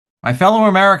My fellow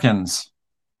Americans,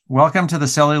 welcome to The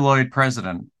Celluloid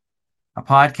President, a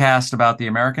podcast about the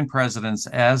American presidents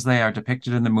as they are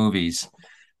depicted in the movies.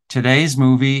 Today's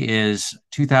movie is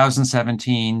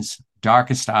 2017's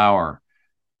Darkest Hour,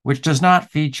 which does not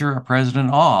feature a president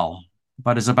at all,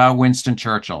 but is about Winston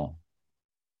Churchill.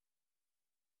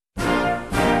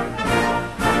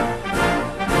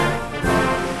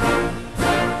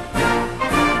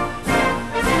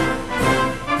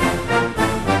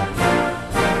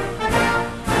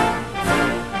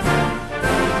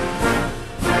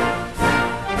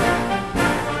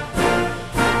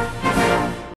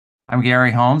 I'm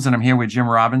Gary Holmes, and I'm here with Jim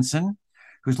Robinson,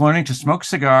 who's learning to smoke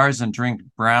cigars and drink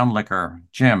brown liquor.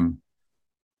 Jim,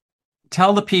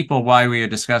 tell the people why we are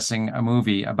discussing a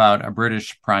movie about a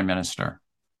British prime minister.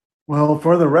 Well,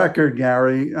 for the record,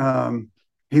 Gary,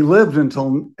 he lived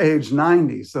until age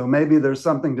 90, so maybe there's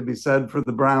something to be said for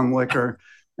the brown liquor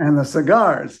and the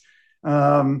cigars.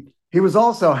 He was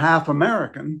also half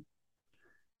American,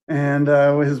 and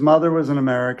his mother was an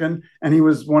American, and he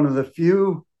was one of the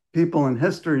few people in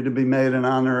history to be made an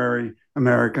honorary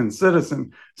American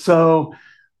citizen. So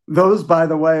those, by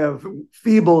the way, of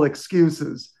feeble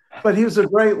excuses, but he was a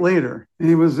great leader.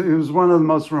 He was one of the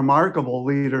most remarkable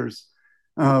leaders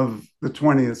of the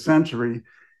 20th century.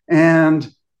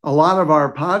 And a lot of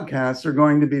our podcasts are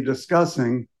going to be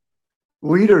discussing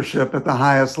leadership at the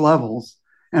highest levels,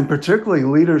 and particularly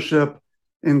leadership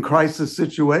in crisis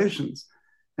situations.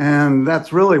 And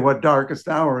that's really what Darkest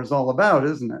Hour is all about,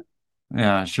 isn't it?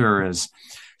 Yeah, sure is.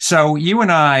 So you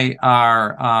and I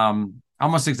are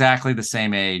almost exactly the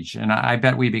same age, and I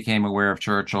bet we became aware of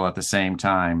Churchill at the same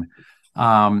time.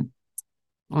 Um,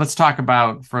 let's talk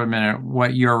about for a minute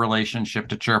what your relationship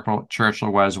to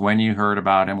Churchill was, when you heard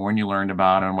about him, when you learned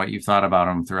about him, what you thought about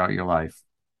him throughout your life.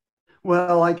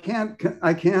 Well, I can't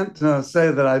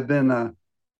say that I've been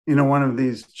one of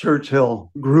these Churchill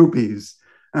groupies,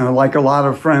 like a lot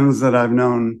of friends that I've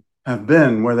known have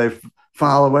been, where they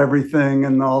follow everything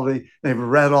and they've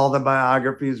read all the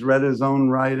biographies, read his own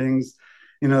writings,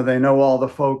 they know all the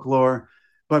folklore.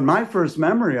 But my first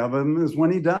memory of him is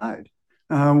when he died.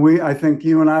 I think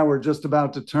you and I were just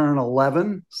about to turn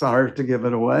 11. Sorry to give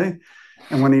it away.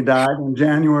 And when he died in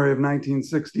January of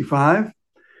 1965,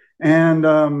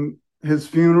 and his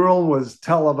funeral was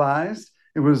televised.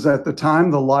 It was at the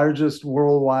time the largest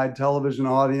worldwide television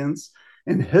audience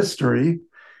in history.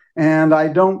 And I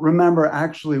don't remember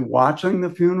actually watching the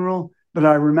funeral, but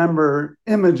I remember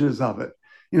images of it,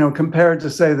 compared to,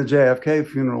 say, the JFK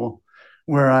funeral,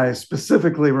 where I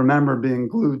specifically remember being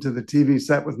glued to the TV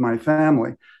set with my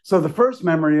family. So the first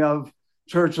memory of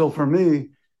Churchill for me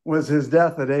was his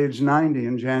death at age 90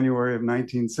 in January of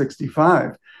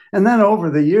 1965. And then over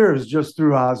the years, just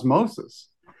through osmosis,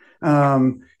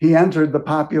 he entered the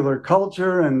popular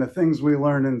culture and the things we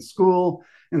learn in school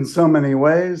in so many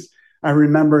ways. I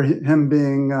remember him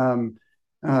being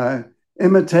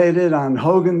imitated on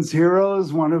Hogan's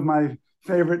Heroes, one of my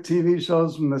favorite TV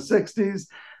shows from the 60s.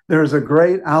 There's a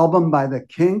great album by the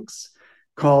Kinks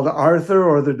called Arthur,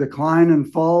 or The Decline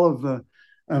and Fall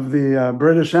of the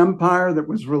British Empire, that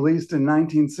was released in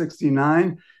 1969.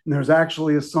 And there's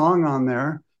actually a song on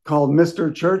there called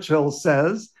Mr. Churchill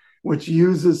Says, which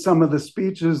uses some of the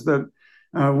speeches that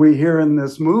we hear in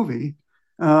this movie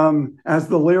as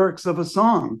the lyrics of a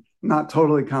song. Not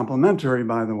totally complimentary,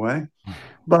 by the way.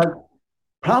 But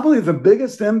probably the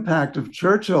biggest impact of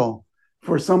Churchill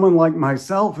for someone like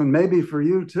myself, and maybe for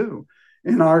you too,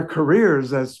 in our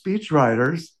careers as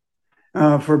speechwriters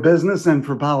for business and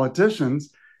for politicians,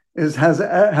 is has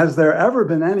there ever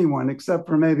been anyone, except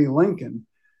for maybe Lincoln,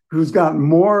 who's got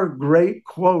more great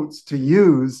quotes to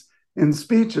use in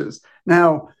speeches?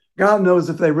 Now, God knows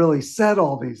if they really said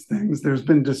all these things. There's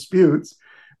been disputes.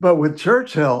 But with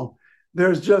Churchill,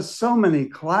 there's just so many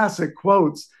classic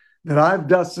quotes that I've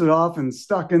dusted off and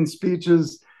stuck in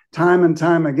speeches time and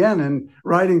time again. And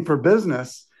writing for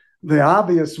business, the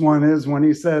obvious one is when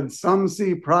he said, "Some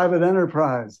see private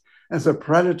enterprise as a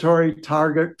predatory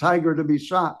tiger to be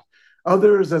shot,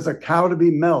 others as a cow to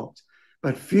be milked,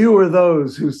 but few are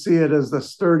those who see it as the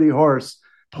sturdy horse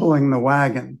pulling the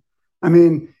wagon." I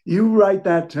mean, you write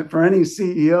that for any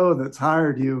CEO that's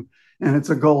hired you, and it's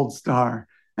a gold star.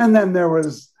 And then there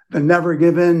was the never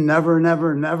give in, never,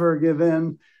 never, never give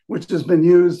in, which has been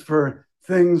used for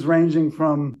things ranging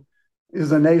from,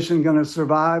 is a nation going to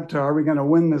survive, to are we going to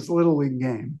win this little league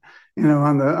game,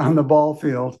 on the ball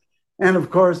field. And of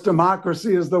course,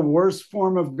 democracy is the worst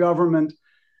form of government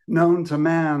known to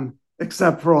man,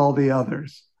 except for all the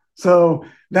others. So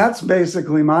that's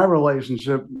basically my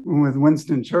relationship with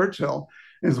Winston Churchill,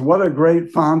 is what a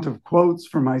great font of quotes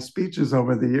for my speeches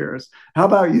over the years. How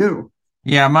about you?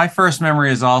 Yeah, my first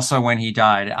memory is also when he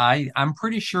died. I'm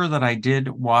pretty sure that I did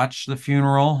watch the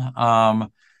funeral. I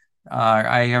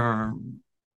have a,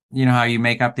 you know how you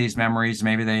make up these memories.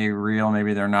 Maybe they're real,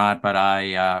 maybe they're not. But I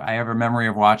have a memory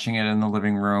of watching it in the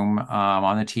living room,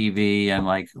 on the TV, and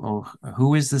like, oh,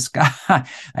 who is this guy? I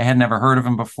had never heard of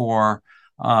him before.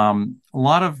 A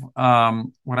lot of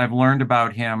what I've learned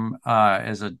about him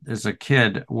as a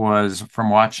kid was from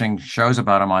watching shows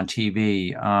about him on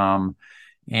TV. A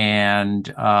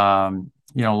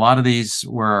lot of these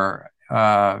were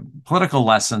political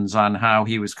lessons on how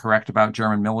he was correct about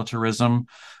German militarism.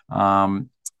 Um,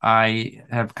 I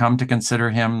have come to consider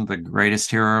him the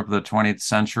greatest hero of the 20th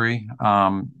century,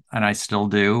 and I still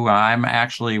do. I'm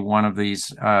actually one of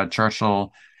these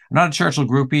Churchill. I'm not a Churchill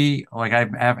groupie. Like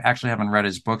actually haven't read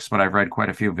his books, but I've read quite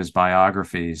a few of his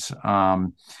biographies.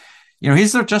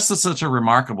 He's such a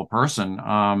remarkable person.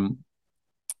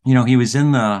 He was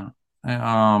in the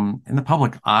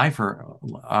public eye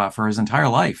for his entire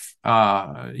life.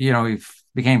 He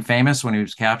became famous when he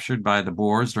was captured by the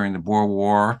Boers during the Boer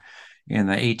War in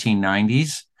the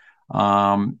 1890s.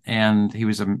 And he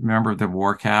was a member of the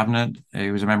war cabinet.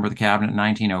 He was a member of the cabinet in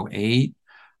 1908.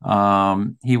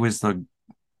 He was the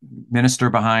minister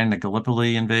behind the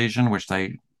Gallipoli invasion, which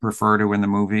they refer to in the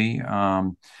movie.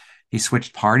 He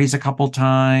switched parties a couple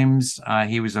times.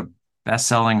 He was a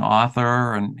best-selling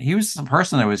author, and he was a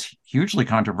person that was hugely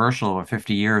controversial over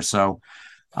 50 years.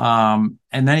 And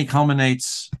then he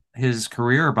culminates his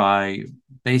career by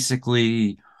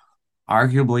basically,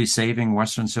 arguably saving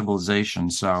Western civilization.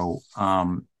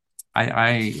 I'm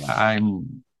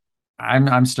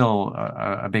still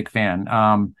a big fan.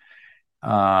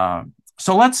 Uh,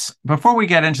 so let's before we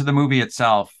get into the movie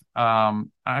itself,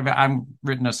 I've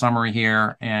written a summary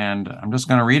here, and I'm just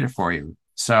going to read it for you.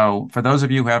 So, for those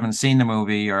of you who haven't seen the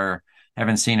movie or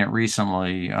haven't seen it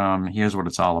recently, here's what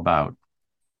it's all about.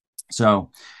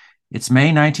 So, it's May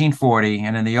 1940,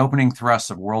 and in the opening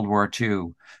thrust of World War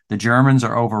II, the Germans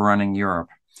are overrunning Europe.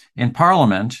 In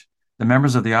Parliament, the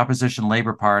members of the opposition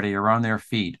Labour Party are on their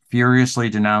feet, furiously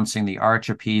denouncing the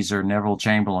arch-appeaser Neville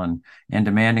Chamberlain and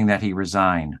demanding that he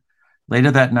resign.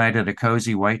 Later that night at a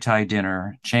cozy white tie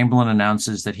dinner, Chamberlain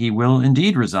announces that he will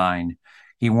indeed resign.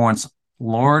 He wants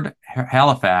Lord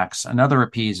Halifax, another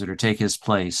appeaser, to take his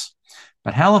place.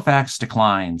 But Halifax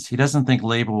declines. He doesn't think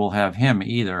Labour will have him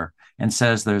either, and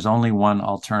says there's only one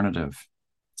alternative.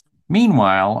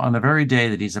 Meanwhile, on the very day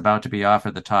that he's about to be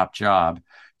offered the top job,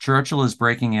 Churchill is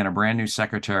breaking in a brand new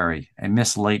secretary, a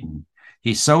Miss Layton.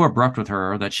 He's so abrupt with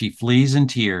her that she flees in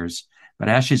tears, but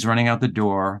as she's running out the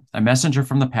door, a messenger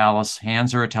from the palace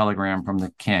hands her a telegram from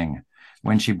the king.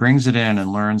 When she brings it in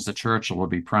and learns that Churchill will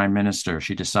be prime minister,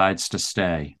 she decides to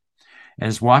stay.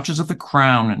 As watchers of the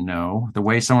crown know, the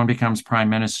way someone becomes prime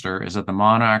minister is that the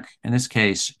monarch, in this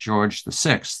case, George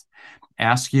VI,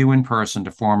 asks you in person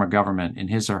to form a government in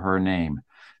his or her name.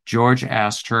 George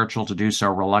asked Churchill to do so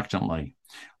reluctantly.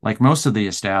 Like most of the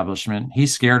establishment,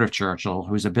 he's scared of Churchill,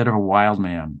 who's a bit of a wild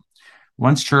man.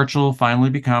 Once Churchill finally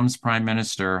becomes prime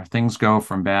minister, things go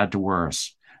from bad to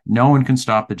worse. No one can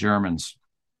stop the Germans.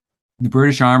 The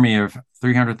British army of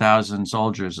 300,000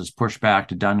 soldiers is pushed back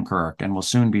to Dunkirk and will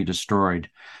soon be destroyed.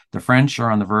 The French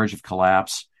are on the verge of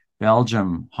collapse.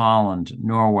 Belgium, Holland,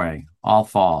 Norway all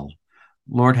fall.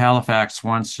 Lord Halifax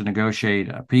wants to negotiate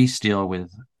a peace deal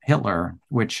with Hitler,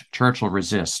 which Churchill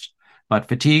resists. But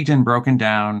fatigued and broken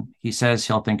down, he says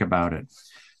he'll think about it.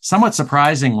 Somewhat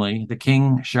surprisingly, the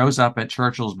king shows up at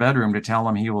Churchill's bedroom to tell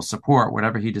him he will support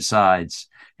whatever he decides,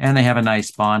 and they have a nice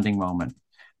bonding moment.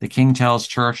 The king tells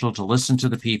Churchill to listen to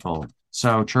the people,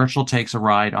 so Churchill takes a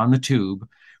ride on the tube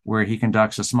where he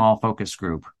conducts a small focus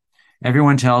group.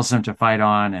 Everyone tells him to fight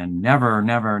on and never,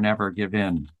 never, never give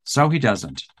in. So he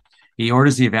doesn't. He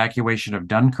orders the evacuation of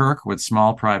Dunkirk with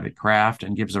small private craft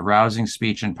and gives a rousing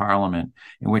speech in Parliament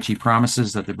in which he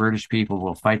promises that the British people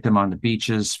will fight them on the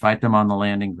beaches, fight them on the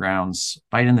landing grounds,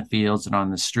 fight in the fields and on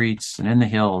the streets and in the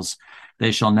hills.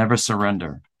 They shall never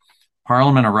surrender.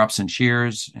 Parliament erupts in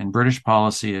cheers, and British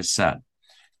policy is set.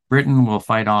 Britain will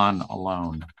fight on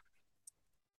alone.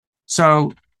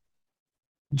 So,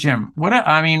 Jim, what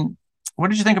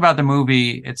did you think about the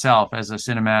movie itself as a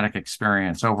cinematic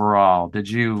experience overall? Did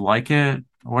you like it?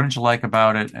 What did you like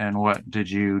about it, and what did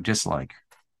you dislike?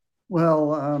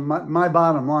 Well, my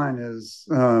bottom line is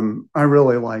I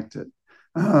really liked it.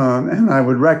 And I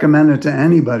would recommend it to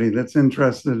anybody that's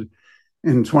interested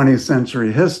in 20th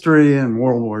century history and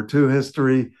World War II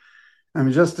history. I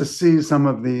mean, just to see some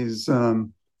of these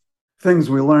things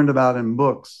we learned about in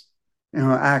books,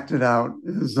 acted out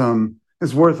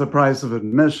is worth the price of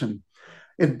admission.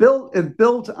 it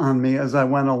built on me as I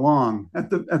went along. At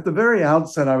the very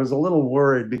outset, I was a little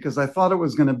worried because I thought it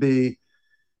was going to be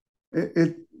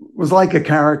it was like a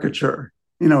caricature,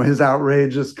 his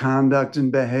outrageous conduct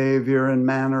and behavior and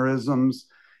mannerisms.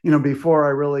 Before I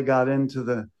really got into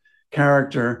the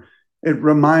character, it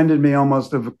reminded me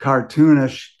almost of a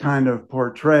cartoonish kind of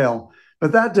portrayal.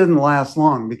 But that didn't last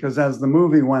long because as the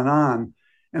movie went on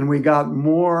and we got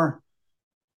more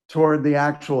toward the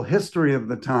actual history of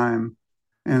the time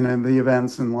and the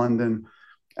events in London,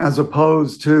 as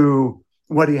opposed to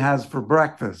what he has for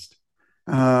breakfast,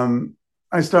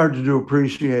 I started to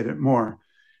appreciate it more.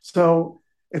 So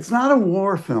it's not a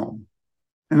war film.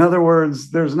 In other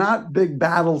words, there's not big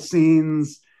battle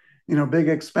scenes, big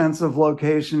expensive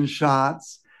location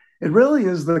shots. It really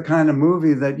is the kind of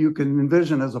movie that you can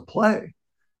envision as a play,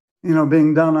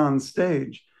 being done on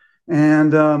stage.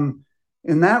 And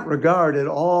in that regard, it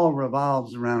all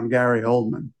revolves around Gary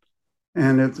Oldman.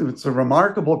 And it's a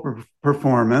remarkable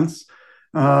performance.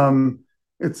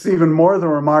 It's even more than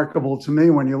remarkable to me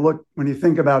when you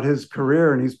think about his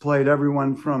career, and he's played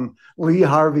everyone from Lee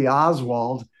Harvey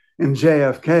Oswald in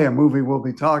JFK, a movie we'll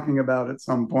be talking about at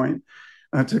some point,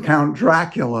 to Count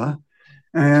Dracula.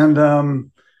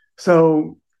 And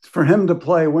so for him to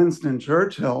play Winston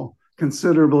Churchill,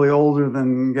 considerably older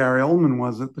than Gary Oldman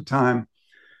was at the time,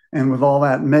 and with all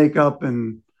that makeup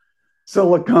and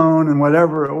silicone and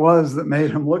whatever it was that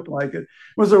made him look like it,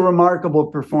 was a remarkable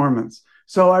performance.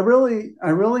 So I really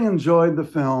enjoyed the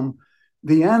film.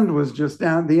 The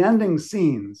ending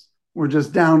scenes were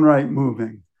just downright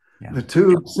moving. Yeah. The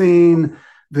tube scene,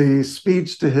 the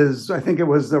speech to I think it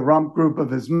was the rump group of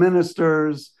his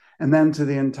ministers, and then to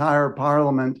the entire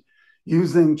parliament,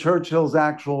 using Churchill's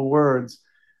actual words.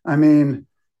 I mean,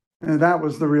 that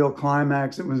was the real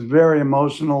climax. It was very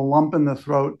emotional, lump in the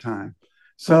throat time.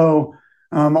 So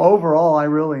overall, I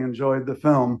really enjoyed the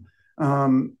film.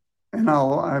 And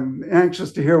I'm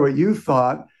anxious to hear what you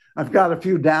thought. I've got a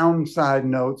few downside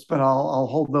notes, but I'll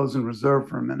hold those in reserve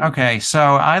for a minute. Okay, so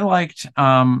I liked,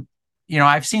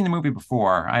 I've seen the movie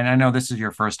before. I know this is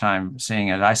your first time seeing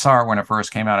it. I saw it when it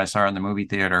first came out. I saw it in the movie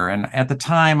theater, and at the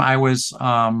time, I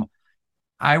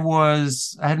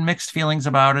had mixed feelings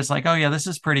about it. It's like, oh yeah, this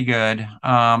is pretty good.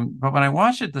 But when I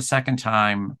watched it the second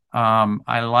time,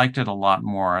 I liked it a lot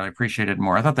more. I appreciated it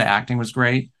more. I thought the acting was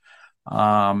great.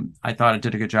 I thought it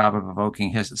did a good job of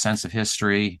evoking his sense of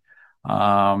history.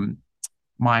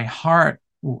 My heart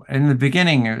in the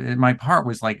beginning, my part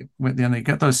was like when they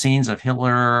got those scenes of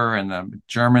Hitler and the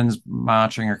Germans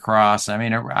marching across. I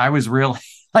mean, I was really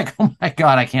like, oh my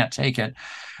God, I can't take it.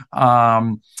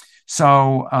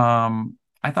 So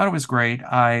I thought it was great.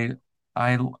 I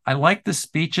liked the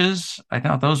speeches. I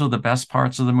thought those were the best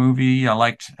parts of the movie.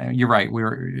 You're right.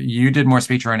 You did more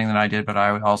speech writing than I did, but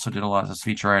I also did a lot of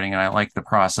speech writing, and I liked the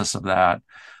process of that.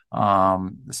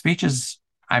 The speeches,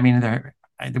 I mean,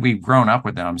 we've grown up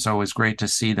with them, so it was great to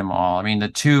see them all. I mean,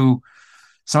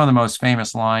 some of the most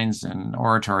famous lines in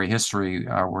oratory history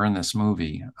were in this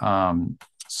movie. But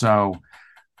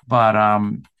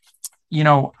I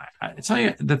tell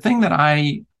you, the thing that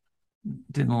I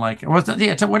didn't like it was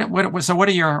what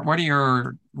are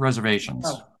your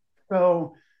reservations?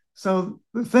 So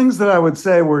the things that I would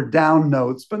say were down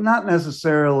notes, but not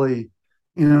necessarily,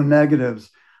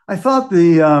 negatives. I thought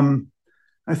the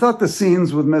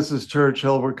scenes with Mrs.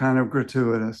 Churchill were kind of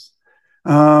gratuitous.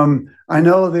 I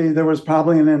know there was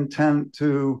probably an intent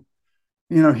to,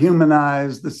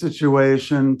 humanize the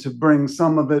situation, to bring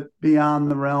some of it beyond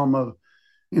the realm of,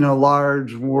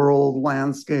 large world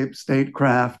landscape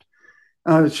statecraft.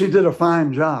 She did a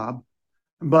fine job,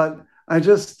 but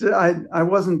I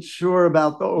wasn't sure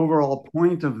about the overall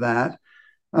point of that.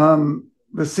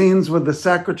 The scenes with the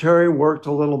secretary worked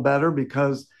a little better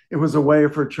because it was a way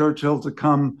for Churchill to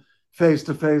come face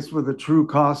to face with the true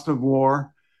cost of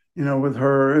war, with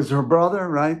her brother,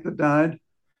 right, that died.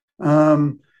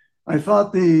 I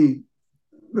thought the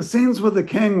scenes with the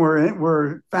king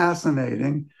were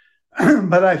fascinating,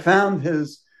 but I found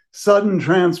his sudden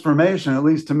transformation, at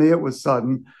least to me, it was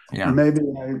sudden. Yeah. Or maybe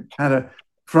I had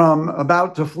from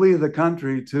about to flee the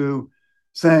country to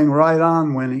saying, right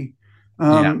on, Winnie.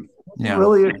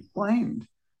 Really explained.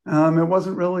 It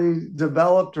wasn't really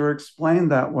developed or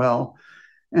explained that well.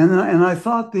 And I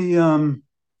thought the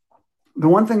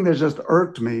one thing that just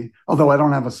irked me, although I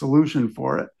don't have a solution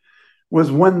for it, was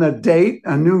when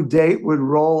a new date would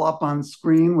roll up on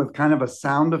screen with kind of a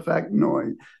sound effect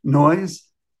noise.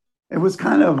 It was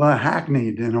kind of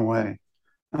hackneyed in a way.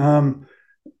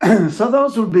 So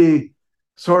those would be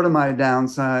sort of my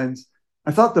downsides.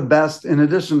 I thought the best, in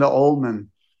addition to Oldman,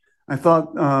 I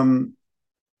thought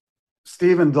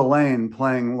Stephen Delane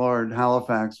playing Lord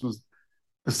Halifax was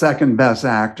the second best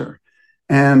actor.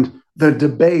 And the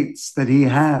debates that he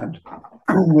had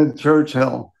with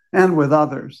Churchill and with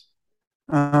others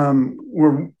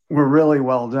were really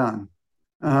well done.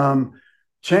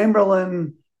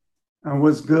 Chamberlain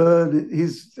was good.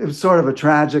 It was sort of a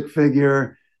tragic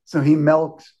figure, so he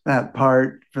milked that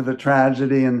part for the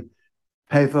tragedy and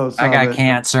pathos I of got it.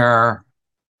 cancer.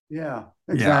 Yeah,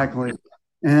 Yeah. exactly.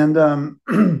 And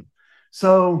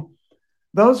so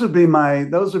those would be my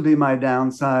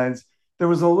downsides. There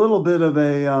was a little bit of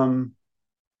a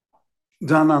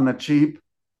done on the cheap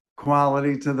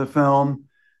quality to the film.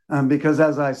 Because,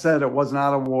 as I said, it was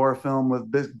not a war film with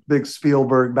big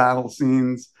Spielberg battle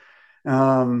scenes,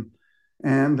 um,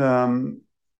 and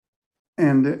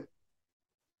and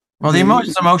Well, the the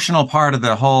most emotional part of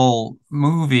the whole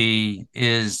movie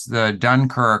is the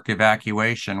Dunkirk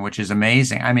evacuation, which is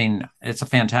amazing. I mean, it's a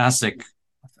fantastic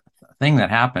thing that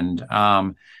happened.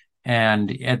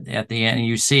 And at the end,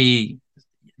 you see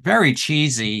very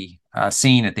cheesy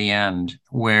scene at the end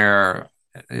where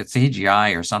it's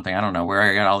CGI or something. I don't know, where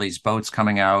I got all these boats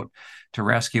coming out to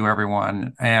rescue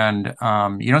everyone. And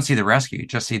you don't see the rescue, you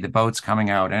just see the boats coming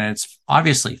out. And it's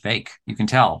obviously fake. You can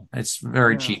tell it's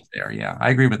very yeah. cheap there. Yeah, I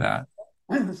agree with that.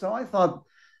 So I thought,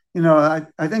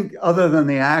 I think other than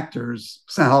the actors'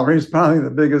 salaries, probably the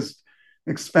biggest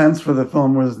expense for the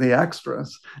film was the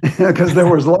extras, because there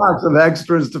was lots of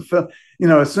extras to fill,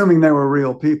 assuming they were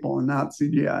real people and not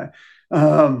CGI.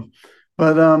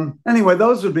 But anyway,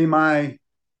 those would be my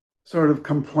sort of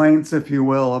complaints, if you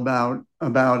will, about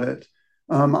it.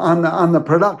 On the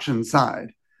production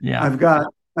side, Yeah, I've got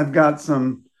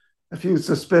a few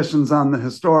suspicions on the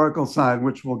historical side,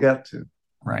 which we'll get to.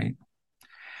 right.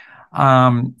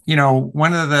 One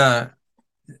of the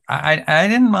I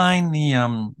didn't mind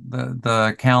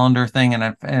the calendar thing,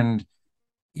 and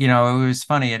it was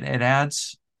funny. It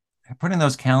adds putting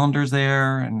those calendars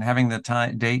there and having the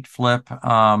time date flip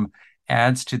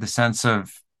adds to the sense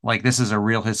of like this is a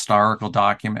real historical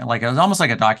document. Like it was almost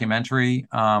like a documentary.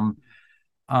 And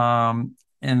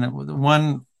the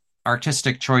one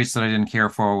artistic choice that I didn't care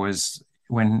for was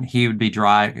when he would be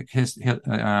Churchill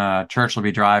would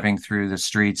be driving through the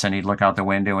streets and he'd look out the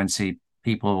window and see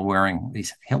people wearing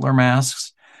these Hitler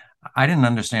masks. I didn't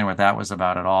understand what that was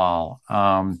about at all.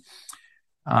 And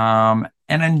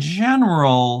in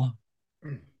general,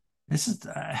 this is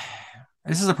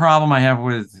this is a problem I have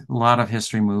with a lot of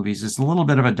history movies. It's a little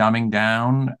bit of a dumbing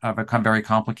down of a very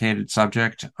complicated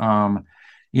subject.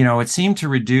 It seemed to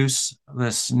reduce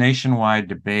this nationwide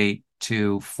debate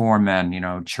to four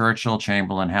men, Churchill,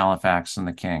 Chamberlain, Halifax, and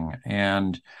the King.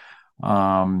 And,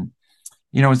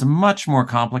 it's much more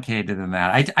complicated than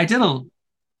that. I did a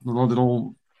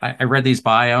little, I read these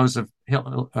bios of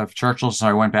Churchill, so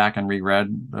I went back and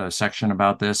reread the section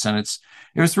about this, and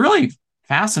it was really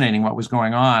fascinating what was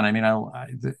going on. I mean,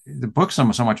 the book's so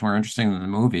much more interesting than the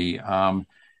movie. When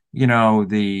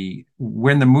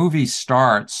the movie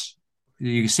starts,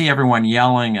 you see everyone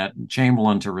yelling at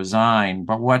Chamberlain to resign,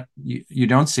 but what you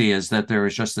don't see is that there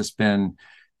has just been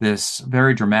this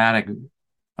very dramatic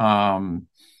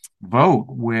vote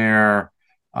where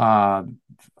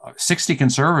 60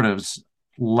 conservatives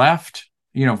left,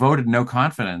 voted no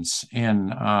confidence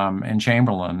in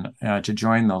Chamberlain to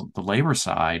join the Labor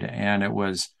side, and it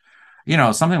was,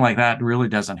 something like that really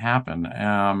doesn't happen.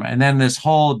 And then this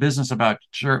whole business about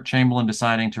Chamberlain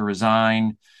deciding to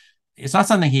resign, it's not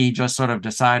something he just sort of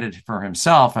decided for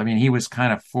himself. I mean, he was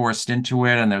kind of forced into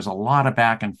it, and there's a lot of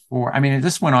back and forth. I mean,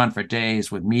 this went on for days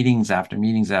with meetings after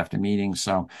meetings after meetings.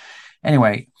 So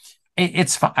anyway,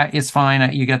 it's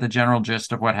fine. You get the general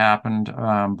gist of what happened,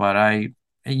 but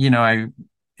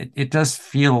it does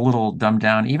feel a little dumbed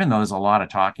down, even though there's a lot of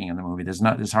talking in the movie.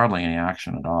 There's hardly any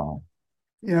action at all.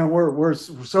 Yeah, we're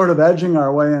sort of edging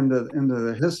our way into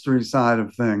the history side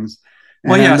of things.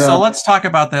 Well, yeah. So let's talk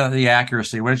about the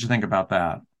accuracy. What did you think about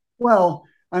that? Well,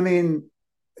 I mean,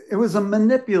 it was a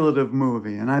manipulative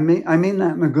movie, and I mean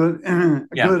that in a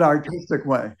Yeah. good artistic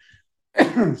way.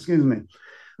 Excuse me.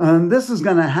 This is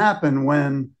going to happen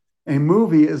when a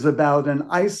movie is about an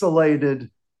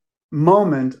isolated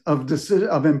moment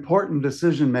of important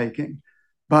decision making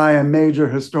by a major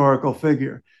historical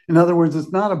figure. In other words,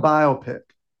 it's not a biopic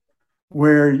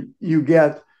where you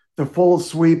get the full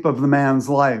sweep of the man's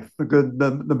life, the good,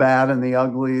 the bad, and the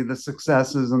ugly, the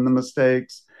successes and the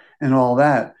mistakes, and all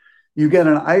that. You get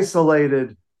an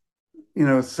isolated,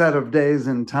 set of days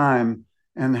in time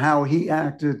and how he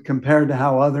acted compared to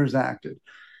how others acted.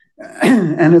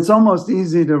 And it's almost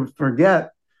easy to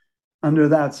forget under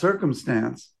that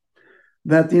circumstance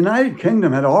that the United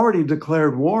Kingdom had already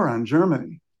declared war on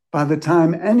Germany. by the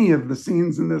time any of the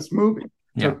scenes in this movie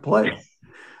Yeah. took place.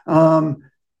 Um,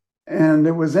 and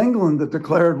it was England that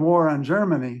declared war on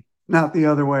Germany, not the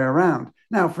other way around.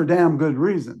 Now, for damn good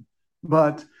reason.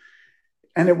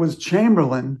 And it was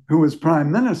Chamberlain who was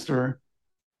prime minister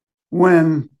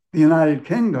when the United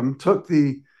Kingdom took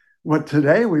what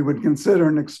today we would consider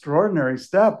an extraordinary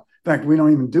step. In fact, we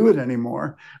don't even do it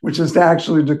anymore, which is to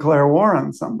actually declare war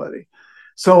on somebody.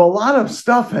 So a lot of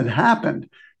stuff had happened.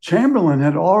 Chamberlain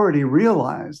had already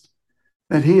realized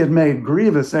that he had made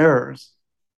grievous errors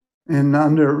in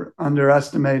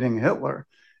underestimating Hitler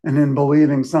and in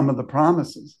believing some of the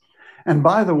promises. And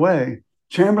by the way,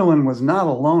 Chamberlain was not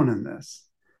alone in this.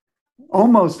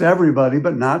 Almost everybody,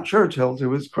 but not Churchill,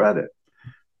 to his credit,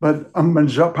 but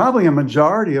probably a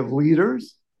majority of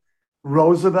leaders.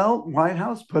 Roosevelt, White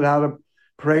House, put out a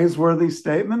praiseworthy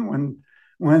statement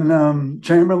when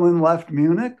Chamberlain left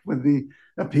Munich with the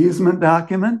appeasement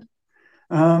document.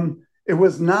 It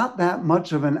was not that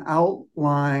much of an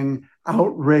outlying,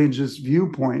 outrageous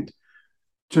viewpoint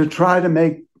to try to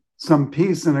make some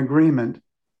peace and agreement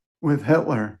with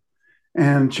Hitler.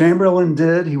 And Chamberlain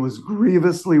did. He was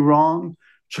grievously wrong.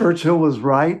 Churchill was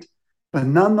right. But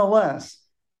nonetheless,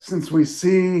 since we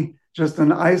see just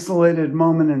an isolated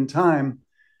moment in time,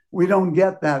 we don't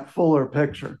get that fuller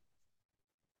picture.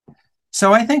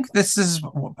 So I think this is,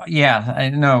 yeah, I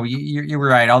know you're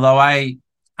right. Although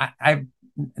I've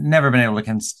never been able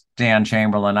to stand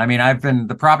Chamberlain. I mean,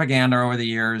 the propaganda over the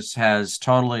years has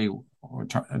totally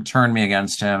turned me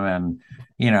against him. And,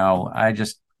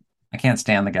 I can't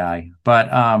stand the guy. But,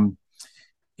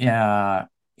 yeah,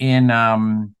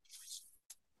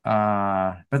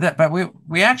 but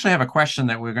we actually have a question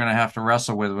that we're going to have to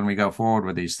wrestle with when we go forward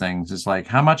with these things. Is like,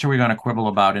 how much are we going to quibble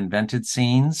about invented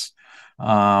scenes?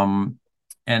 And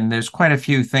there's quite a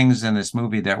few things in this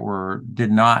movie that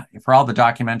did not, for all the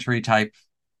documentary type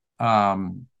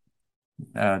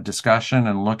discussion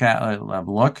and look.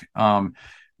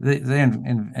 They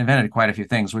invented quite a few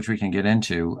things, which we can get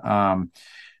into.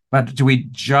 But do we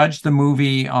judge the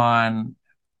movie on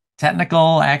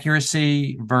technical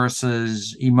accuracy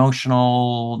versus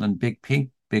emotional and big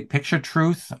picture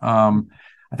truth? I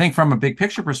think from a big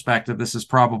picture perspective, this is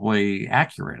probably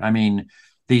accurate. I mean,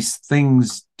 these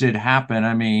things did happen.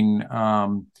 I mean, a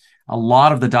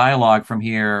lot of the dialogue from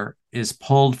here is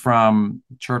pulled from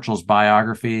Churchill's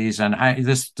biographies, and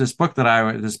this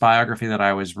biography that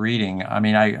I was reading. I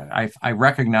mean, I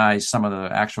recognize some of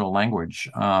the actual language.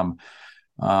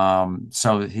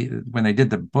 So when they did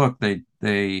the book, when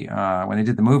they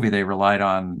did the movie, they relied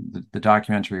on the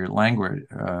documentary language,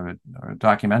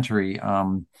 documentary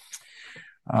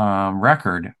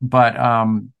record,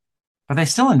 but they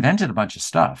still invented a bunch of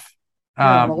stuff.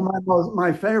 Yeah, well,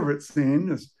 my favorite scene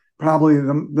is probably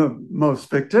the most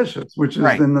fictitious, which is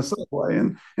Right. in the subway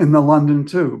and in the London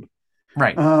Tube.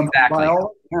 Right. Exactly. By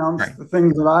all accounts, Right. the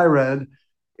things that I read,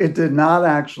 it did not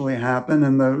actually happen.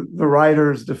 And the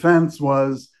writer's defense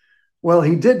was, well,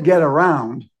 he did get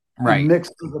around and Right.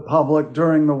 mixed with the public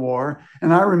during the war.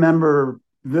 And I remember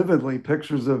vividly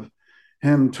pictures of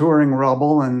him touring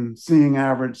rubble and seeing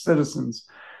average citizens.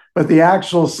 But the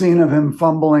actual scene of him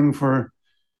fumbling for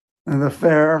the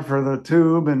fare for the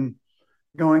tube and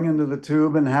going into the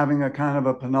tube and having a kind of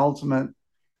a penultimate,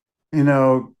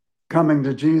 coming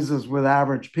to Jesus with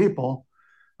average people,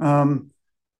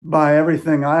 by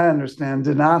everything I understand,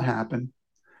 did not happen.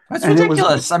 That's And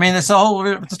ridiculous. I mean, it's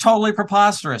totally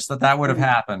preposterous that would have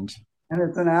happened. And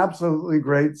it's an absolutely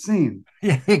great scene.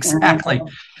 Yeah, exactly. And,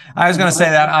 I was going to say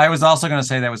that. I was also going to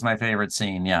say that was my favorite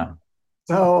scene. Yeah.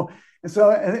 But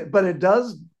it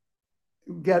does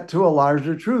get to a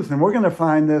larger truth. And we're going to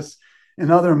find this in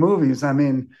other movies. I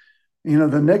mean,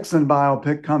 the Nixon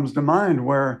biopic comes to mind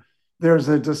where there's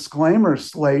a disclaimer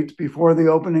slate before the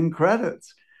opening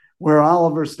credits where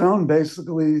Oliver Stone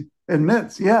basically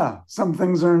admits, yeah, some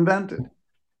things are invented.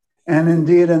 And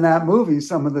indeed, in that movie,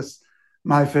 some of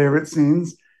my favorite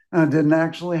scenes didn't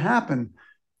actually happen,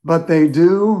 but they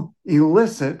do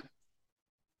elicit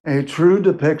a true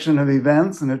depiction of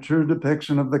events and a true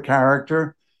depiction of the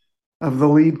character of the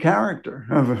lead character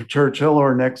of Churchill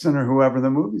or Nixon or whoever the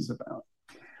movie's about.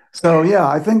 So, yeah,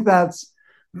 I think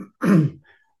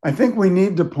I think we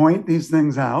need to point these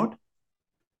things out.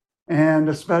 And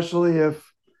especially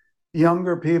if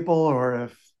younger people or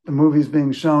if the movie's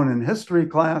being shown in history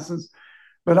classes.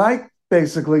 But I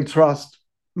basically trust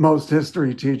most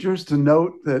history teachers to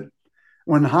note that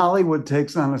when Hollywood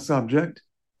takes on a subject,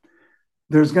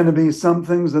 there's going to be some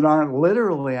things that aren't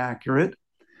literally accurate,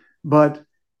 but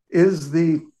is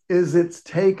its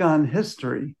take on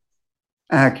history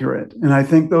accurate? And I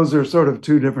think those are sort of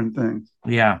two different things.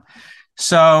 Yeah.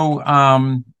 So,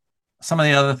 some of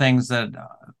the other things that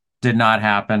did not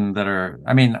happen that are,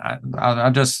 I mean,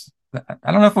 I'll just,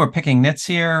 I don't know if we're picking nits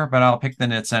here, but I'll pick the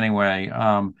nits anyway.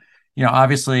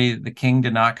 Obviously the king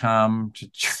did not come to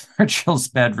Churchill's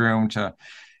bedroom to,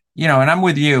 and I'm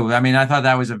with you. I mean, I thought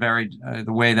that was a very,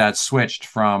 the way that switched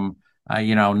from,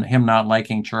 him not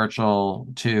liking Churchill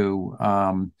to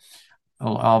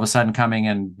all of a sudden coming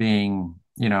and being,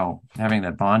 having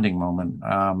that bonding moment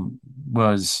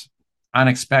was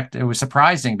unexpected. It was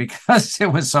surprising because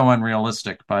it was so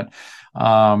unrealistic. But,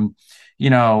 um, you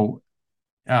know,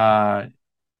 uh,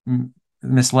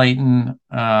 Miss Layton,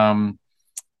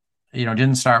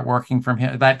 didn't start working from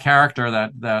him. That character,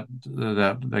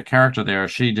 the character there,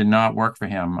 she did not work for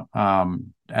him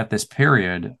at this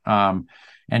period, and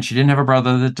she didn't have a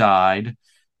brother that died,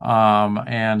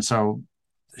 and so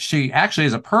she actually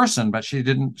is a person, but she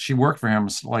didn't. She worked for him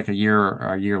like a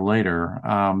year later.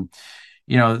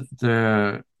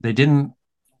 They didn't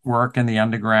work in the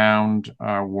underground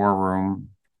war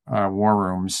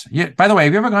rooms. Yeah. By the way,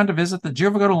 have you ever gone to visit? Did you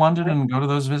ever go to London and go to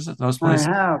those I places?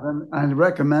 have, and I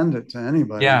recommend it to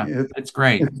anybody. Yeah, it's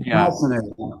great. It's Yeah,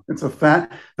 fascinating. It's a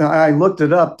fact. I looked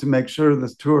it up to make sure the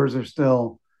tours are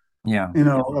still, yeah.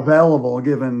 available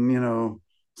given,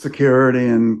 security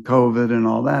and COVID and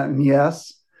all that. And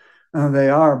yes, they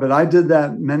are. But I did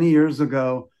that many years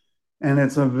ago, and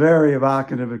it's a very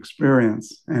evocative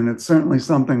experience, and it's certainly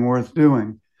something worth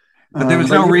doing. But there was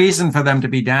But no yeah, reason for them to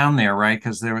be down there, right?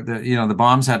 Because the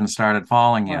bombs hadn't started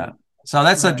falling right, yet. So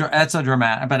right. that's a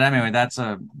dramatic. But anyway, that's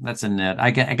a nit.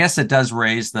 I guess it does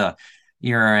raise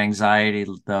your anxiety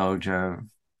though to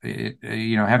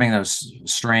having those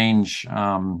strange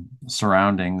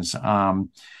surroundings. Well,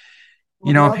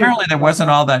 the other Apparently thing there about wasn't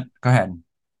all that. Go ahead.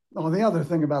 the other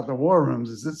thing about the war rooms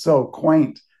is it's so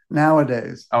quaint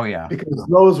nowadays Oh yeah, because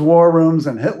those war rooms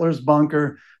and Hitler's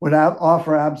bunker would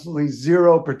offer absolutely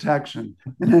zero protection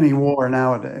in any war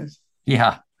nowadays.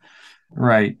 yeah,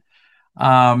 right.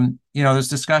 Those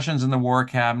discussions in the war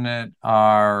cabinet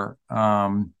are,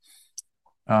 we're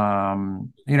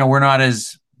not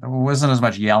as, wasn't as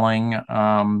much yelling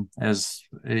as,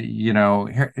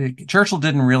 Churchill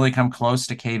didn't really come close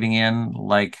to caving in.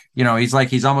 Like,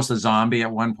 he's almost a zombie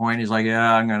at one point. He's like,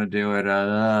 yeah, I'm going to do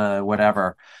it,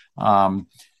 whatever. Um,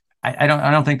 I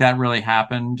don't think that really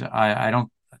happened. I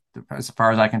don't, as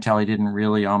far as I can tell, he didn't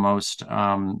really almost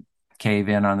cave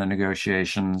in on the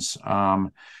negotiations.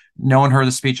 No one heard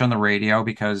the speech on the radio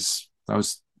because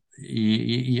those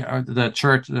the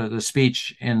church the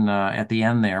speech in at the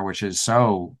end there, which is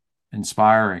so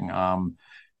inspiring.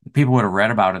 People would have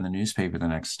read about it in the newspaper the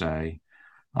next day.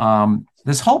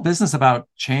 This whole business about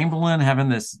Chamberlain having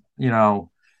this,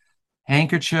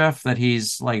 handkerchief that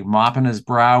he's like mopping his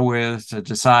brow with to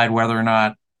decide whether or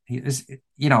not he is,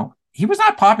 he was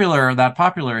not that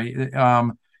popular.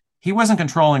 He wasn't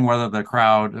controlling whether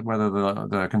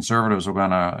the conservatives were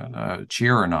going to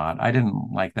cheer or not. I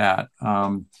didn't like that.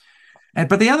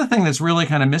 But the other thing that's really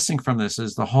kind of missing from this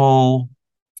is the whole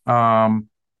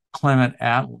Clement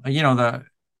at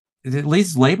it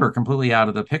leaves labor completely out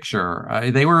of the picture.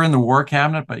 They were in the war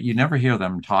cabinet, but you never hear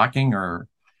them talking or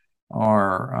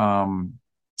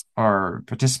or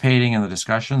participating in the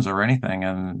discussions or anything.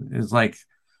 And it's like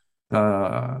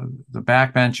the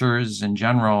backbenchers in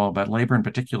general, but labor in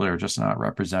particular, are just not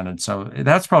represented. So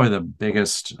that's probably the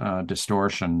biggest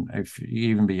distortion, if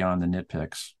even beyond the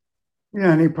nitpicks.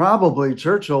 Yeah, and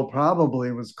Churchill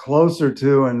probably was closer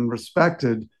to and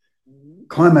respected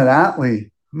Clement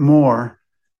Attlee more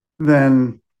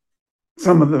than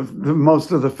some of the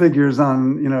most of the figures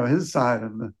on his side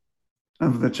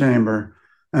of the chamber.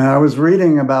 And I was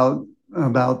reading about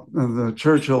the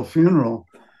Churchill funeral,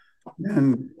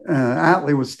 and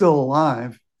Attlee was still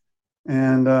alive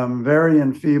and very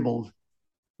enfeebled,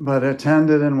 but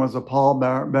attended and was a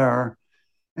pallbearer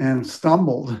and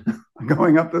stumbled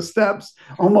going up the steps,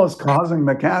 almost causing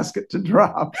the casket to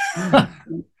drop.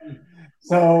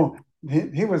 So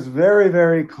he was very,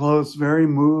 very close, very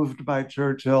moved by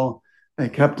Churchill. They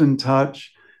kept in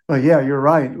touch. But yeah, you're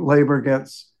right. Labor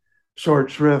gets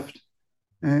short shrift,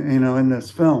 in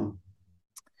this film.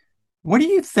 What do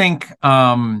you think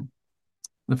the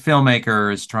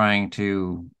filmmaker is trying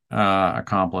to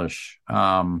accomplish?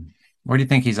 What do you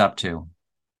think he's up to?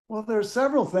 Well, there's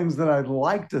several things that I'd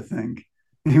like to think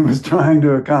he was trying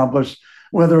to accomplish.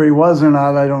 Whether he was or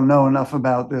not, I don't know enough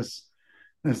about this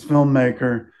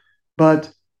filmmaker.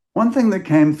 But one thing that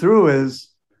came through is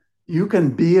you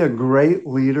can be a great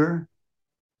leader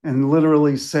and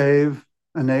literally save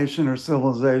a nation or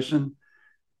civilization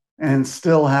and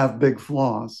still have big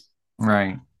flaws,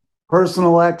 Right.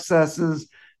 personal excesses,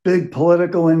 big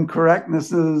political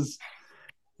incorrectnesses,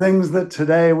 things that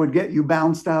today would get you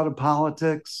bounced out of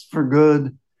politics for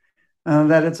good,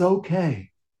 that it's okay.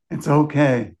 It's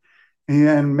okay.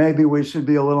 And maybe we should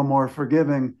be a little more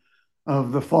forgiving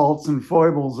of the faults and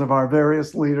foibles of our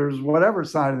various leaders, whatever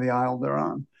side of the aisle they're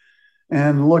on,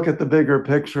 and look at the bigger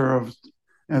picture of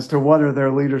as to what are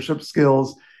their leadership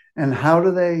skills and how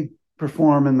do they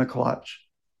perform in the clutch.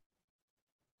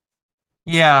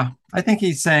 Yeah, I think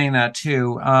he's saying that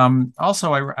too.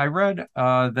 Also, I read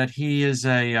that he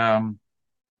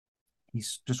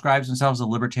describes himself as a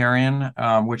libertarian,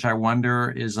 which I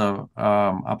wonder is a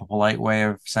polite way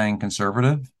of saying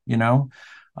conservative, It's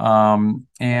and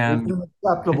an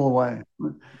acceptable way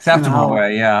in acceptable how.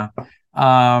 way, yeah.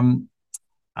 Um,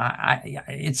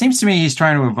 it seems to me he's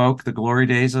trying to evoke the glory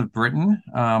days of Britain,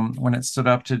 when it stood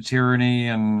up to tyranny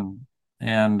and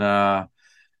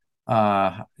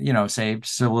saved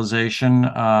civilization.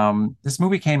 This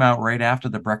movie came out right after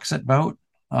the Brexit vote,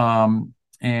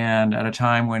 and at a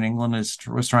time when England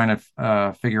was trying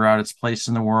to figure out its place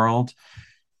in the world.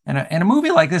 And a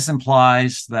movie like this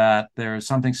implies that there's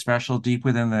something special deep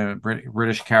within the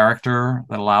British character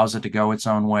that allows it to go its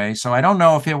own way. So I don't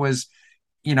know if it was,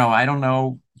 I don't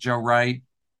know Joe Wright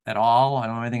at all. I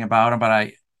don't know anything about him,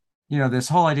 but this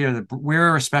whole idea that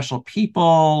we're a special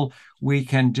people, we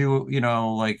can do,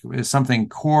 like is something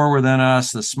core within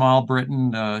us. The small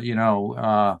Britain,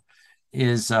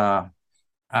 is, I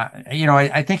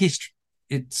think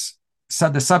it's so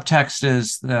the subtext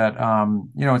is that,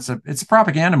 it's a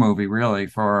propaganda movie really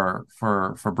for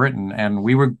Britain, and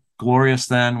we were glorious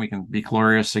then, we can be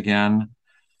glorious again.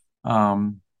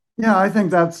 Um, Yeah, I think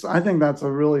that's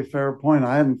a really fair point.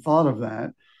 I hadn't thought of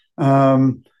that.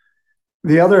 Um,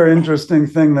 the other interesting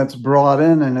thing that's brought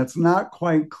in, and it's not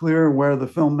quite clear where the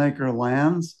filmmaker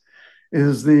lands,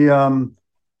 is the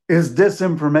is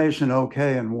disinformation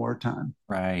okay in wartime?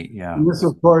 right, yeah, And this,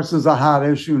 of course, is a hot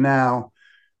issue now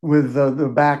with the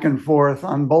back and forth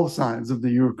on both sides of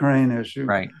the Ukraine issue.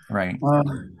 right.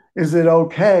 Is it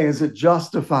okay? Is it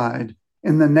justified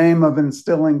in the name of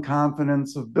instilling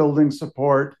confidence, of building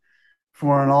support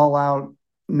for an all out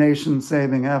nation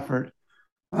saving effort,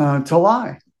 to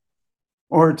lie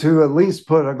or to at least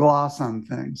put a gloss on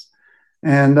things?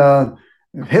 And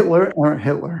Hitler,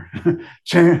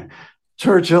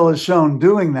 Churchill is shown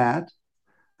doing that.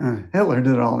 Hitler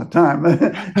did it all the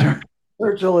time.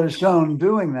 Churchill is shown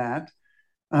doing that.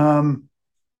 Um,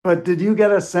 but did you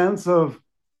get a sense of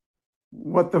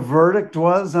what the verdict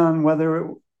was on whether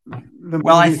the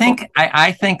Well, I movie think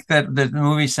I think that the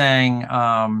movie saying,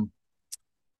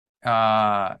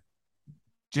 uh,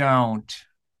 don't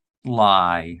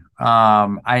lie.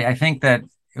 I think that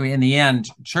in the end,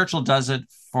 Churchill does it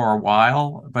for a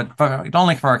while, but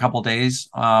only for a couple of days.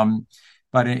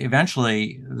 But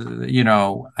eventually,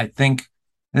 I think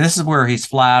this is where he's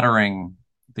flattering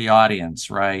the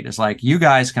audience, right? It's like you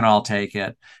guys can all take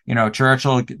it.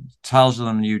 Churchill tells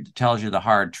you the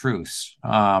hard truths.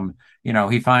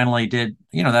 He finally did.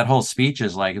 That whole speech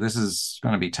is like, this is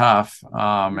going to be tough.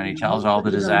 And he tells all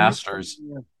the you're going to meet disasters.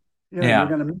 yeah, you're Yeah.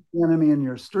 going to meet the enemy in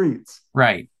your streets.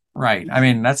 Right, right. I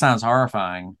mean, that sounds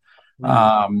horrifying.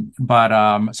 Right.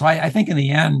 But so I think in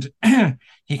the end,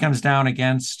 he comes down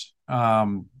against,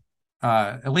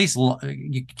 at least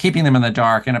keeping them in the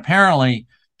dark. And apparently,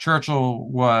 Churchill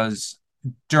was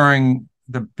during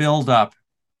the buildup,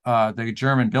 the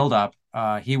German buildup,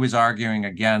 he was arguing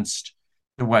against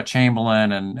what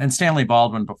Chamberlain and Stanley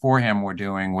Baldwin before him were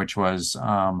doing, which was,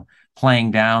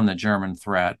 playing down the German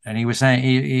threat. And he was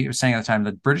saying at the time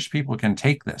that British people can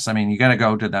take this. I mean, you got to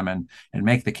go to them and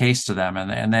make the case to them,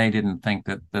 and they didn't think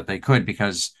that they could,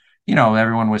 because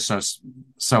everyone was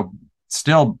so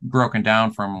still broken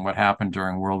down from what happened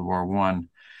during World War One.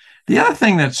 The other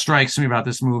thing that strikes me about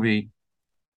this movie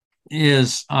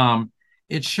is,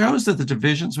 it shows that the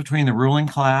divisions between the ruling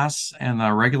class and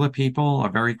the regular people are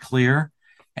very clear,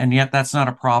 and yet that's not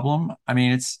a problem. I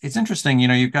mean, it's interesting.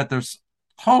 You've got those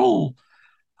total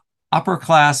upper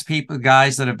class people,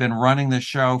 guys that have been running the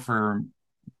show for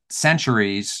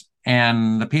centuries,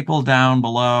 and the people down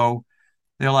below,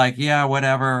 they're like, yeah,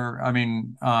 whatever. I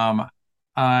mean,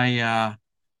 I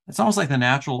it's almost like the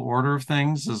natural order of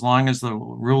things, as long as the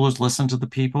rulers listen to the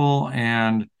people.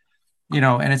 And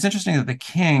it's interesting that the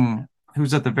king,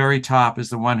 who's at the very top, is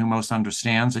the one who most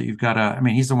understands that you've got to, I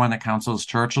mean, he's the one that counsels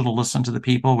Churchill to listen to the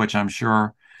people, which I'm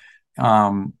sure,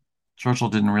 um, Churchill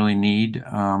didn't really need,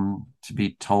 to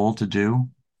be told to do.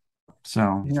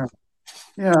 So, Yeah.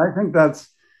 Yeah, I think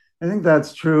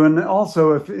that's true. And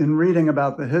also, if in reading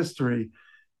about the history,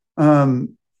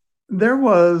 um, there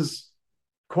was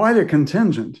quite a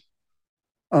contingent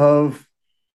of,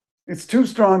 it's too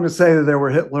strong to say that there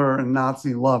were Hitler and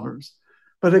Nazi lovers,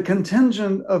 but a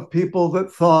contingent of people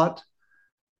that thought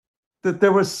that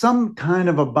there was some kind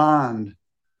of a bond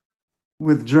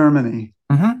with Germany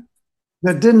Hmm.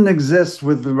 that didn't exist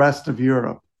with the rest of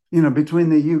Europe,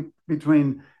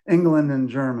 between England and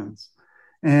Germans.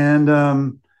 And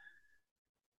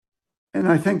and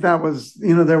I think that was,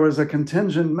 there was a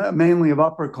contingent mainly of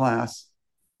upper class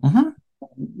Hmm.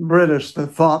 British that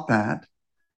thought that.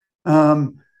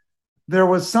 Um, there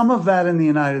was some of that in the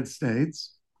United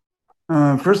States.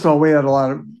 First of all, we had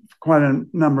quite a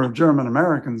number of German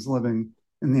Americans living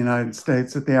in the United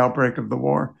States at the outbreak of the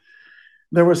war.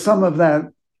 There was some of that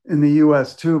in the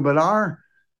U.S. too, but our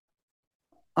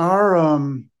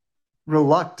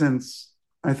reluctance,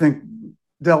 I think,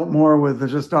 dealt more with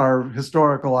just our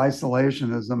historical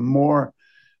isolationism more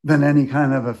than any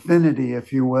kind of affinity,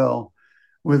 if you will,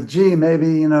 with, gee,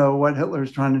 maybe, what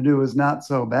Hitler's trying to do is not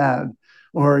so bad.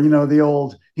 Or, the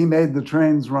old, he made the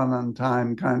trains run on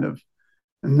time kind of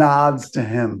nods to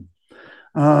him.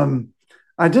 Um,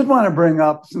 I did want to bring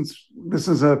up, since this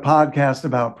is a podcast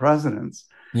about presidents,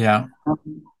 Yeah.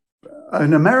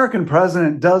 an American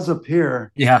president does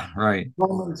appear Yeah. Right.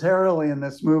 momentarily in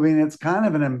this movie, and it's kind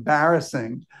of an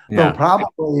embarrassing, though Yeah.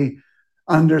 probably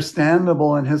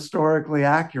understandable and historically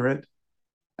accurate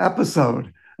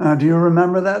episode. Do you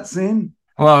remember that scene?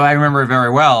 Well, I remember it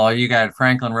very well. You got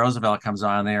Franklin Roosevelt comes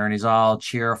on there, and he's all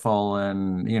cheerful,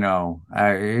 and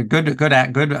a good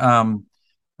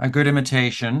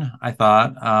imitation, I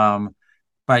thought.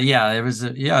 But yeah,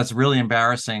 it's really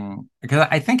embarrassing because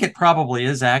I think it probably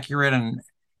is accurate, and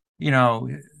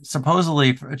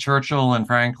supposedly Churchill and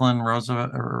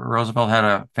Roosevelt had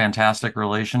a fantastic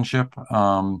relationship.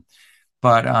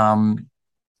 But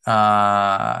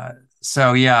uh,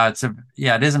 so yeah,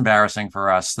 it is embarrassing for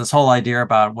us. This whole idea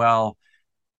about, well,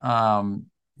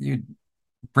 you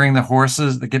bring the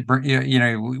horses that get,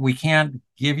 we can't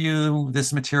give you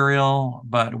this material,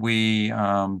 but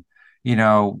you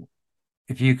know,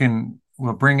 if you can,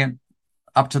 we'll bring it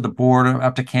up to the border,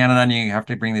 up to Canada, and you have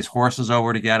to bring these horses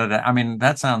over to get it. I mean,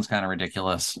 that sounds kind of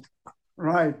ridiculous.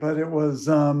 Right, but it was.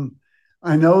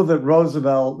 I know that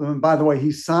Roosevelt, and by the way,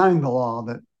 he signed the law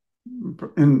that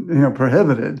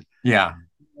prohibited Yeah.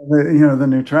 the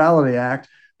Neutrality Act.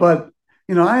 But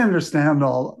I understand a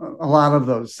lot of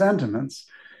those sentiments,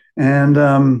 and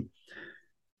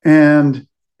and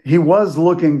he was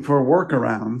looking for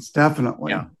workarounds,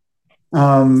 definitely, Yeah.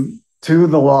 to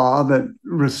the law that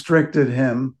restricted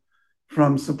him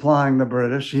from supplying the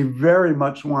British. He very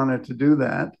much wanted to do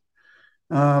that.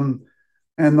 Um,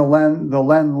 and the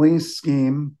Lend Lease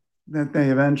scheme that they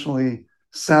eventually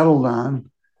settled on,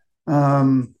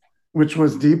 um, which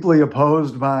was deeply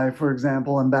opposed by, for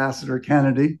example, Ambassador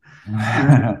Kennedy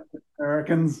and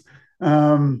Americans.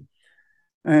 Um,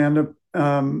 and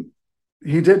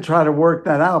he did try to work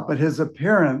that out, but his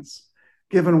appearance,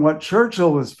 given what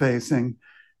Churchill was facing,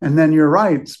 and then you're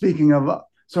right, speaking of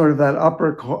sort of that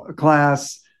upper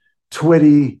class,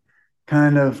 twitty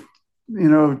kind of,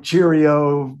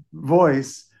 cheerio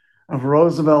voice of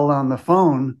Roosevelt on the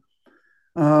phone,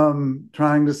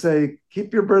 trying to say,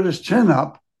 keep your British chin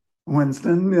up,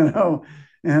 Winston,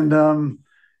 and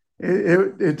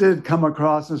it did come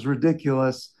across as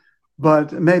ridiculous,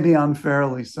 but maybe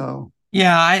unfairly so.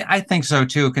 Yeah, I think so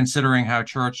too, considering how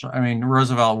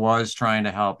Roosevelt was trying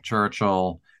to help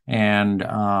Churchill and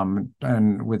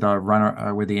with a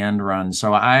runner with the end run.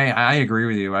 So I agree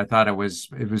with you. I thought it was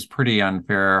pretty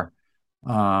unfair.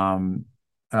 Um,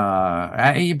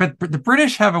 but the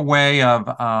British have a way of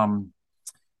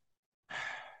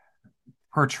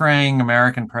portraying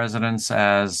American presidents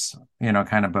as,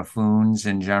 kind of buffoons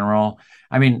in general.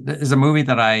 I mean, there's a movie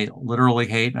that I literally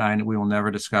hate, and we will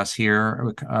never discuss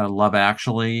here, Love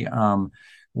Actually,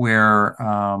 where,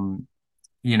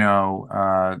 you know,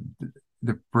 uh,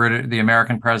 the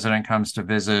American president comes to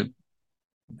visit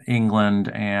England,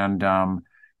 and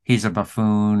he's a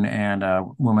buffoon and a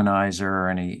womanizer,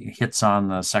 and he hits on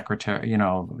the secretary,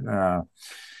 uh,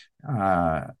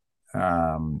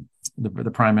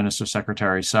 the prime minister's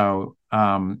secretary. So,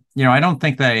 I don't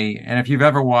think and if you've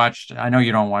ever watched, I know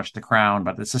you don't watch The Crown,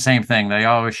 but it's the same thing. They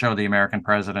always show the American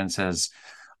presidents as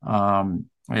kind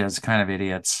of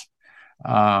idiots.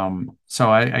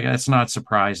 So it's not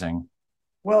surprising.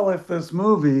 Well, if this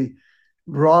movie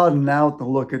broadened out the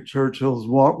look at Churchill's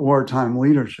wartime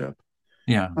leadership,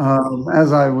 Yeah.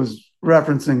 as I was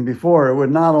referencing before, it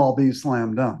would not all be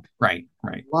slam dunk. Right.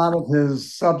 Right. A lot of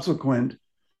his subsequent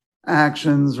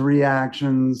actions,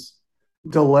 reactions,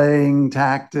 delaying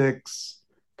tactics,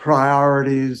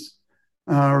 priorities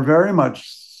are very much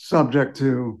subject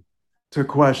to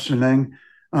questioning.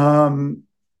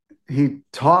 He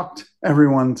talked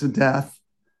everyone to death.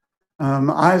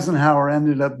 Eisenhower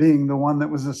ended up being the one that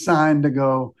was assigned to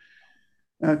go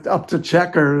up to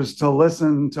Checkers to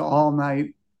listen to all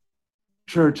night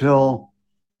Churchill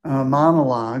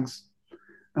monologues,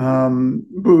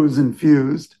 booze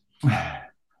infused.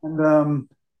 And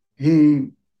he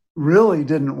really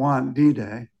didn't want D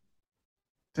Day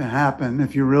to happen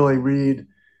if you really read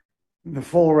the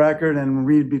full record and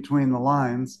read between the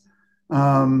lines.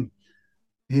 Um,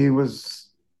 he was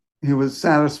he was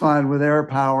satisfied with air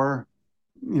power,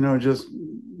 just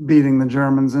beating the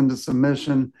Germans into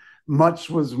submission. Much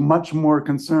more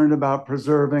concerned about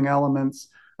preserving elements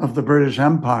of the British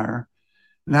Empire.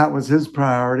 And that was his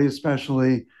priority,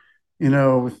 especially,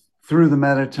 through the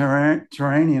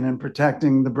Mediterranean and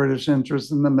protecting the British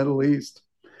interests in the Middle East.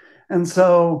 And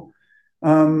so,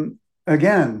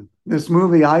 again, this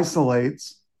movie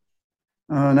isolates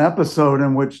an episode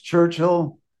in which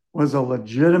Churchill was a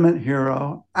legitimate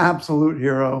hero, absolute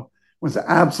hero, was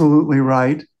absolutely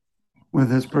right,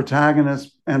 with his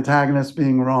antagonist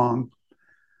being wrong.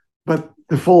 But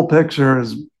the full picture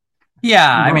is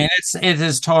Yeah, I mean it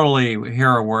is totally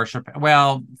hero worship.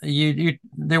 Well, you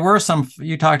there were some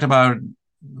you talked about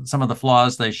some of the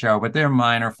flaws they show, but they're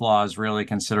minor flaws really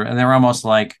consider and they're almost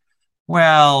like,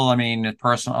 well, I mean,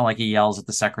 personal like he yells at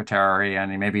the secretary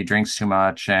and he maybe drinks too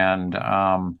much and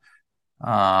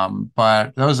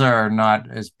but those are not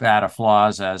as bad of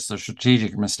flaws as the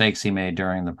strategic mistakes he made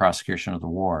during the prosecution of the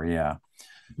war. Yeah.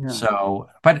 yeah, So,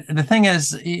 but the thing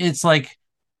is, it's like,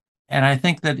 and I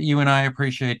think that you and I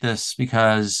appreciate this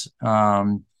because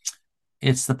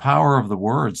it's the power of the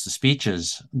words, the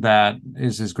speeches, that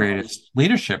is his right, greatest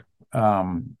leadership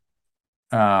um,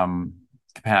 um,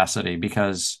 capacity.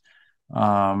 Because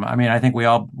I mean, I think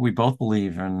we both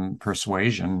believe in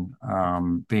persuasion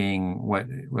being what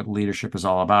leadership is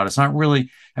all about. It's not really.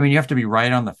 I mean, you have to be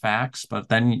right on the facts, but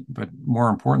more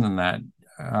important than that,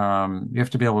 you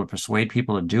have to be able to persuade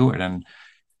people to do it. And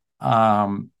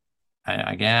um,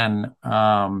 again,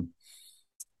 not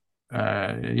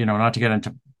to get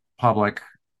into public,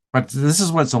 but this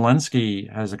is what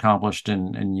Zelensky has accomplished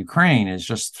in Ukraine is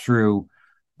just through,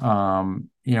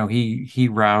 he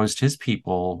roused his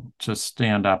people to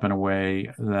stand up in a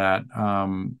way that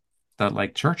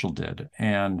like Churchill did,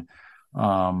 and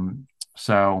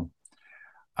so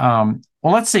well,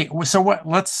 let's see. So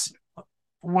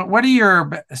what are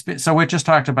your so we just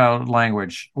talked about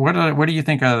language. What do you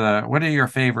think are what are your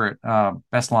favorite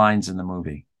best lines in the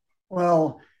movie?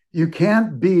 well, you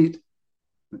can't beat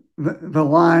the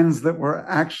lines that were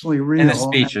actually In the real and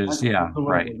speeches, actually yeah,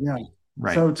 right, delivered. Yeah.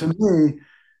 right, So to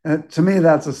me,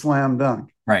 that's a slam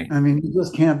dunk. right, I mean, you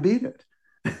just can't beat it.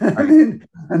 I right. mean,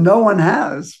 and no one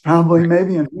has probably Right.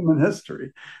 maybe in human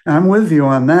history. I'm with you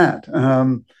on that.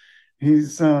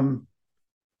 He's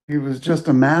he was just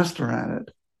a master at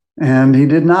it, and he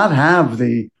did not have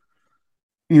the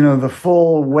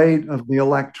full weight of the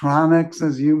electronics,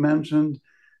 as you mentioned.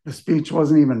 The speech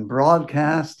wasn't even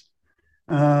broadcast.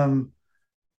 Um,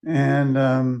 and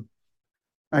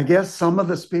I guess some of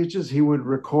the speeches he would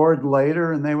record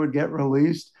later and they would get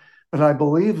released. But I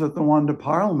believe that the one to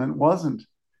Parliament wasn't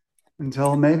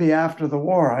until maybe after the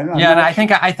war. I'm Yeah, and not I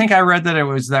sure. think I read that it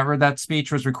was that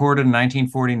speech was recorded in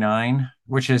 1949,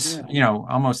 which is, Yeah.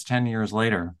 almost 10 years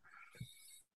later.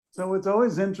 So it's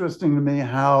always interesting to me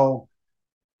how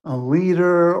a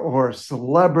leader or a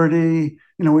celebrity,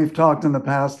 we've talked in the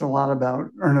past a lot about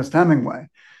Ernest Hemingway.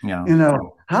 Yeah.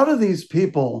 How do these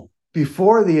people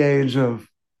before the age of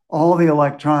all the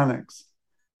electronics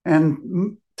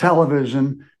and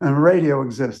television and radio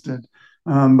existed,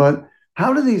 but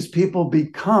how do these people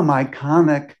become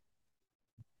iconic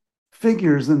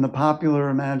figures in the popular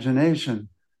imagination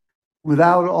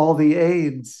without all the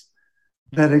aids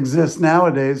that exist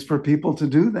nowadays for people to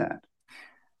do that?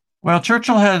 Well,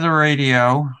 Churchill had the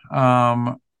radio,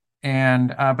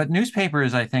 and but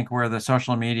newspapers, I think, were the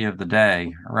social media of the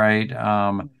day, right?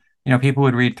 People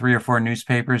would read three or four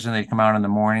newspapers, and they'd come out in the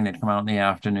morning, they'd come out in the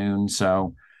afternoon.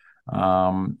 So,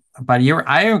 but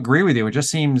I agree with you. It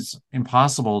just seems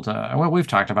impossible to. Well, we've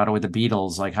talked about it with the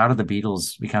Beatles. Like, how did the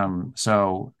Beatles become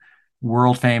so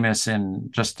world famous in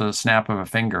just the snap of a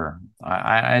finger?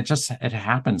 It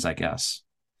happens, I guess.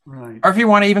 Right. Or if you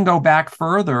want to even go back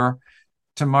further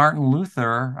to Martin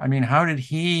Luther, I mean, how did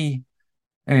he,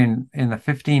 in the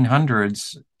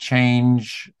 1500s,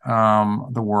 change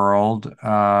the world?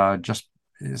 Just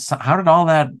how did all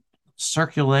that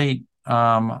circulate?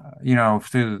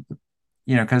 Through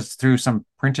because through some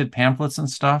printed pamphlets and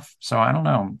stuff. So I don't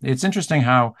know. It's interesting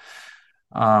how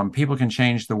people can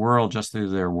change the world just through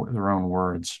their own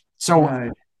words. So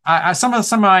Right. some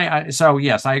of my so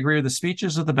yes, I agree with the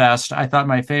speeches are the best. I thought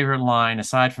my favorite line,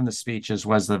 aside from the speeches,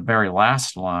 was the very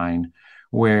last line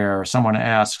where someone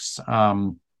asks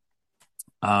um,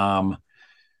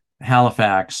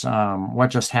 Halifax, what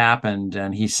just happened,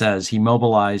 and he says he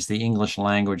mobilized the English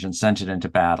language and sent it into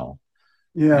battle.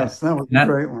 And Yes, that was a that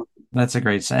great one. that's a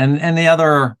great and the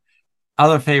other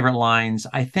favorite lines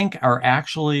I think are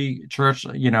actually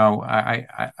Churchill. You know,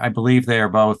 I believe they are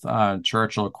both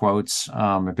Churchill quotes,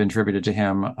 have been attributed to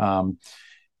him.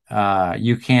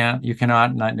 You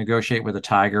cannot not negotiate with a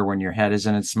tiger when your head is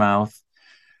in its mouth,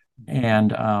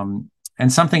 and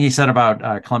something he said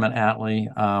about Clement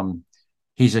Attlee.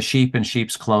 He's a sheep in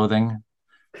sheep's clothing.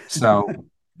 So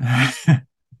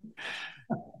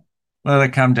let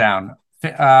it come down.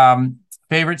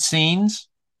 Favorite scenes?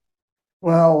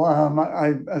 Well,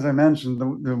 as I mentioned,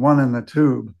 the one in the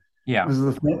tube Yeah, was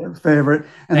the favorite,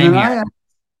 and same then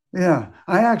here.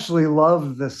 I actually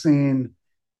loved the scene,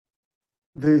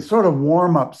 the sort of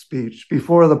warm up speech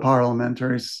before the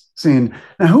parliamentary scene.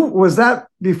 Now, who was that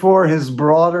before his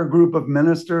broader group of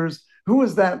ministers? Who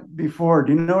was that before?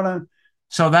 Do you know what I'm?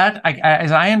 So that,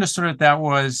 as I understood it, that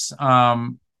was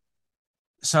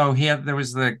so he had there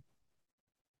was a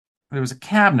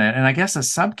cabinet and I guess a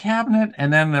sub cabinet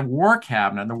and then the war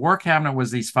cabinet. The war cabinet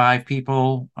was these five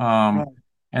people, and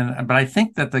but I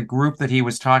think that the group that he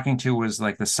was talking to was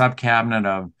like the sub cabinet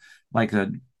of like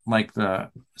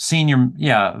the senior,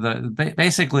 yeah,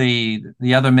 basically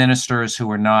the other ministers who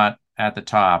were not at the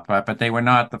top, but they were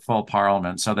not the full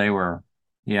parliament, so they were,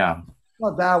 yeah,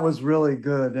 Well, that was really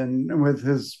good, and with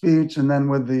his speech, and then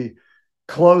with the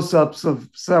close-ups of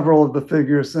several of the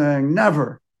figures saying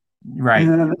 "never," right.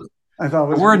 and I thought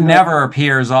The was, word never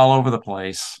appears all over the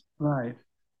place. right.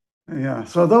 Yeah,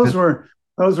 so those were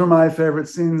my favorite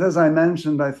scenes. As I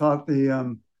mentioned, I thought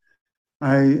the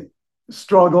I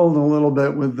struggled a little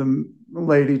bit with the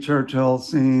Lady Churchill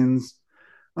scenes,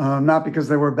 not because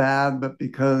they were bad, but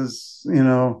because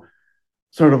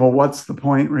sort of a "what's the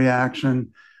point"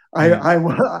 reaction. I Yeah.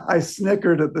 I, I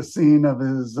snickered at the scene of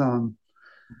his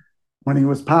when he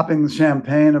was popping the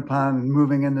champagne upon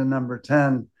moving into number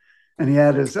 10, and he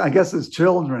had his, I guess, his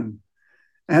children,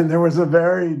 and there was a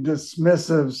very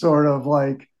dismissive sort of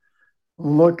like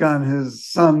look on his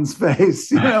son's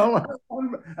face,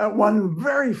 at one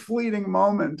very fleeting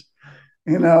moment,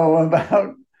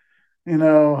 about,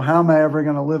 how am I ever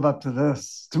going to live up to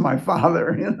this, to my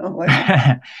father,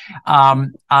 like. I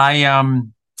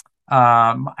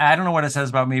I don't know what it says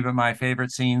about me, but my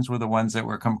favorite scenes were the ones that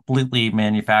were completely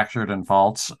manufactured and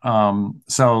false.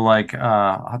 So like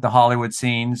the Hollywood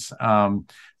scenes, the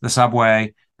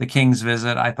subway, the King's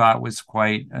visit, I thought was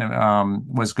quite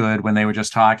was good when they were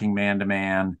just talking man to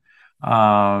man.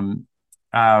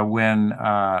 When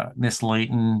Miss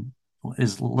Layton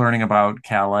is learning about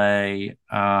Calais,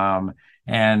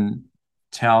 and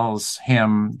tells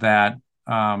him that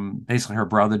basically her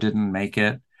brother didn't make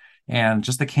it, and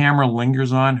just the camera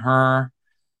lingers on her.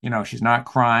 You know, she's not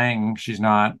crying, she's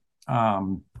not,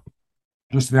 um,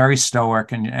 just very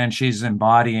stoic, and she's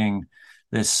embodying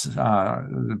this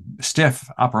stiff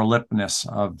upper lipness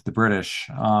of the British,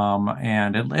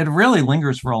 and it really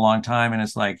lingers for a long time, and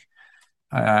it's like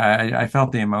I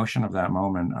felt the emotion of that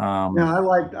moment. Yeah,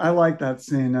 I liked that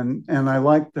scene, and I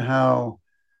liked how,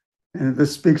 and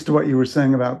this speaks to what you were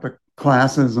saying about the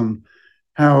classism,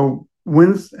 how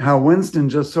Winston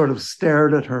just sort of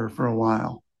stared at her for a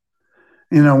while,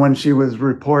 when she was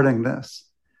reporting this.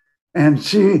 And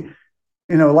she,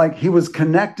 like he was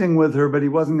connecting with her, but he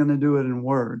wasn't going to do it in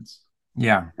words.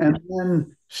 Yeah. And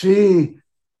then she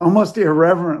almost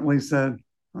irreverently said,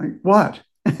 like, what?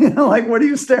 Like, what are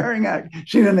you staring at?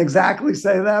 She didn't exactly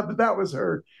say that, but that was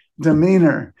her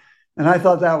demeanor. And I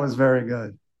thought that was very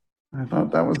good. I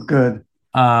thought that was good.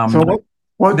 So Um,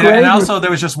 what and grade would also there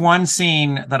was just one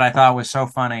scene that I thought was so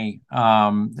funny.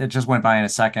 It just went by in a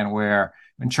second, where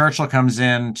when Churchill comes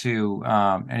in to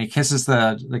and he kisses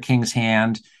the king's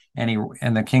hand,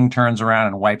 and the king turns around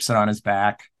and wipes it on his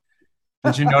back.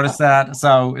 Did you notice that?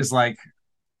 So it's like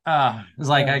I,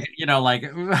 like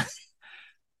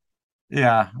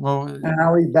yeah. Well, and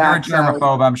how he you're a backs out,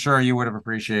 germaphobe. I'm sure you would have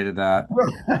appreciated that.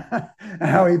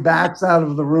 how he backs out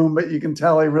of the room, but you can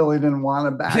tell he really didn't want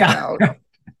to back Yeah. out.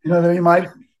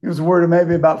 That he was worried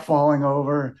maybe about falling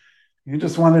over. He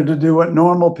just wanted to do what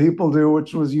normal people do,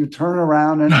 which was you turn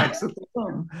around and exit the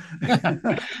room.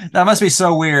 That must be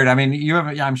so weird. I mean,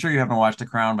 I'm sure you haven't watched The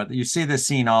Crown, but you see this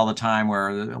scene all the time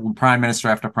where the prime minister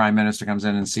after prime minister comes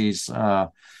in and sees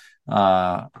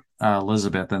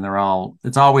Elizabeth, and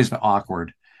it's always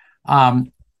awkward.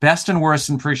 Best and worst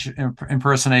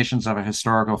impersonations of a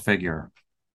historical figure.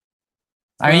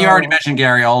 I mean, you already So mentioned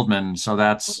Gary Oldman, so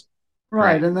that's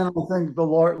right, great. and then I think the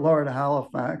Lord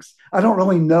Halifax. I don't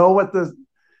really know what the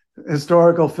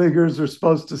historical figures are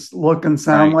supposed to look and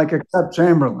sound Right, like, except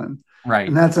Chamberlain, right.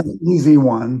 and that's an easy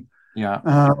one. Yeah,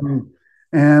 Um,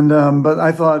 and but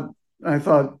I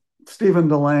thought Stephen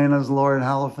Delane as Lord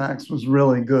Halifax was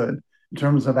really good in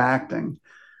terms of acting.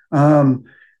 Um,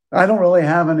 I don't really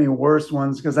have any worse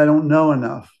ones because I don't know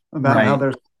enough about how right.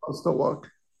 they're supposed to look.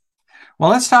 Well,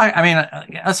 let's talk. I mean,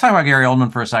 let's talk about Gary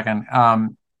Oldman for a second,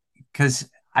 because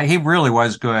he really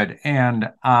was good, and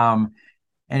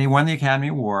he won the Academy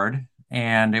Award,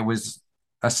 and it was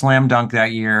a slam dunk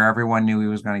that year. Everyone knew he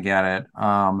was going to get it.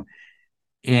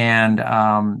 He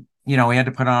had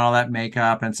to put on all that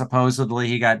makeup, and supposedly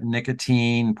he got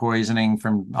nicotine poisoning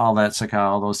from all that cigar,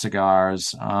 all those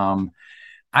cigars.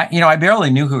 I barely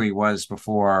knew who he was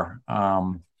before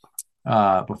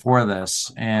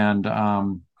this, and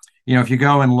if you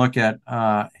go and look at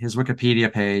his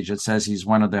Wikipedia page, it says he's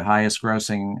one of the highest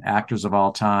grossing actors of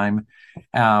all time,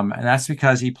 and that's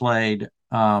because he played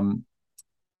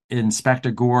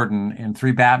Inspector Gordon in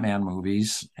 3 Batman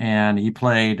movies, and he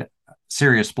played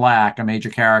Sirius Black, a major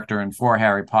character in 4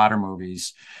 Harry Potter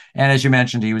movies. And as you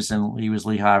mentioned, he was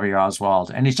Lee Harvey Oswald,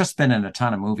 and he's just been in a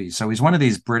ton of movies. So he's one of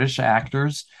these British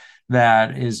actors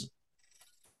that is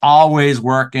always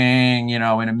working, in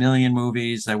a million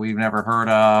movies that we've never heard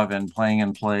of and playing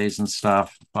in plays and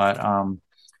stuff. But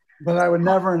But I would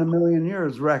never in a million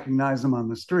years recognize him on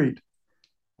the street.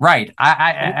 right,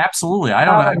 I absolutely, I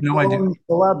don't know, Not I a have no idea. known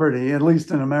celebrity, at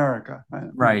least in America.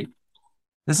 Right.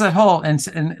 This is a whole and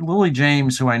Lily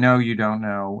James, who I know you don't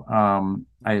know,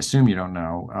 I assume you don't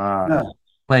know, No.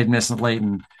 played Miss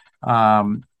Layton.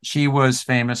 She was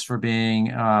famous for being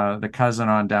the cousin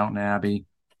on Downton Abbey.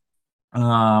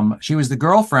 She was the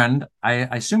girlfriend. I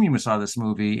assume you saw this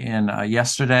movie in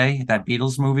Yesterday, that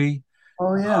Beatles movie.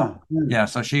 Oh yeah. Yeah,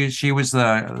 so she was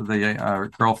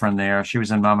the girlfriend there. She was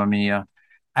in Mamma Mia.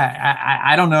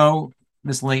 I don't know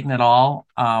Miss Layton at all,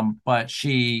 but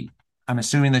I'm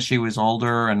assuming that she was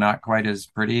older and not quite as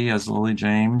pretty as Lily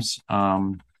James.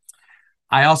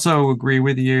 I also agree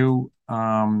with you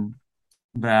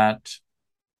that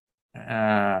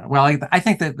well, I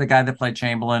think that the guy that played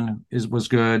Chamberlain was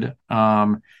good.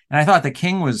 And I thought the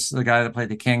guy that played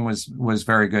the King was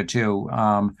very good too.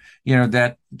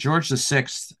 That George VI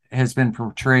has been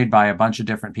portrayed by a bunch of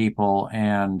different people,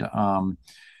 and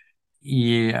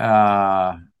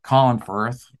Colin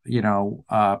Firth,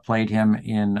 played him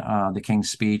in the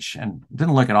King's Speech, and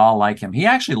didn't look at all like him. He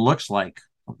actually looks like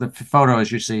the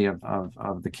photos you see of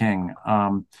the King.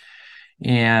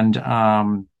 And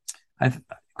I.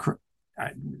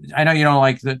 I, I know you don't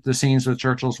like the scenes with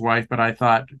Churchill's wife, but I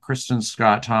thought Kristen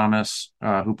Scott Thomas,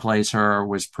 who plays her,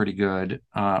 was pretty good.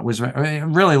 It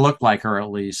really looked like her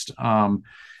at least.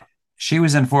 She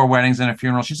was in 4 Weddings and a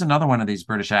Funeral. She's another one of these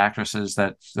British actresses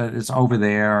that is over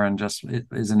there and just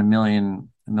is in a million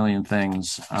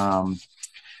things. Now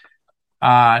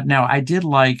I did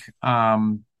like. I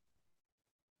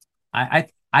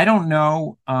don't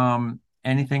know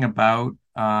anything about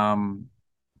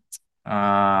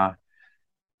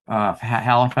uh,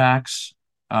 Halifax,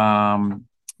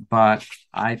 but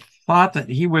I thought that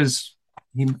he was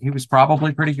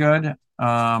probably pretty good.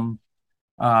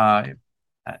 Uh,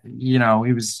 he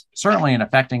was certainly an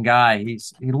affecting guy.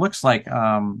 He looks like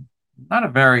not a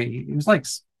very. He was like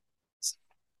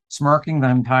smirking the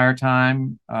entire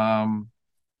time,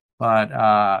 but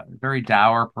very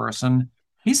dour person.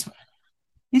 He's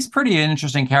he's pretty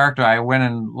interesting character. I went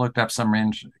and looked up some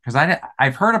because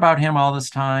I've heard about him all this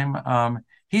time.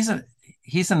 He's a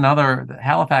he's another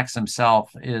Halifax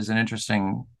himself is an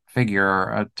interesting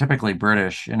figure, typically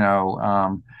British,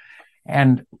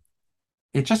 and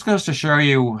it just goes to show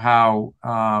you how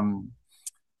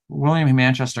William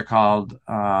Manchester called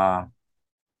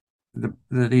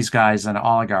these guys an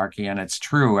oligarchy, and it's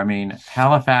true. I mean,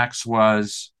 Halifax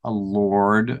was a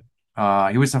lord.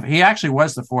 He actually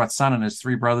was the fourth son, and his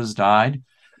 3 brothers died.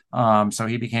 So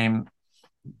he became.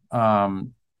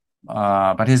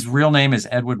 But his real name is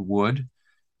Edward Wood.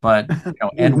 But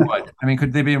Ed Wood. I mean,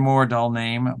 could there be a more dull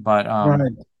name?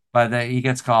 Right. But he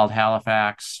gets called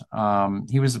Halifax.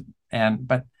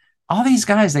 But all these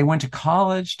guys, they went to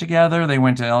college together. They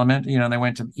went to they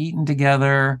went to Eton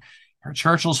together.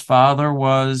 Churchill's father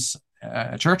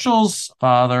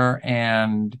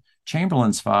and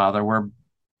Chamberlain's father were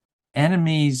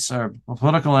enemies or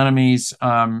political enemies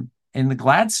in the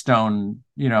Gladstone,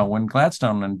 when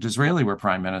Gladstone and Disraeli were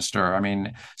prime minister. I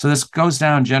mean, so this goes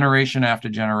down generation after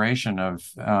generation of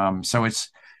so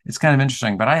it's kind of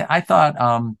interesting. But I thought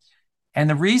and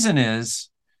the reason is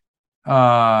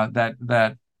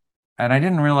that and I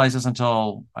didn't realize this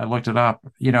until I looked it up.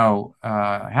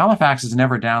 Halifax is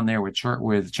never down there with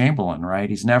Chamberlain, right?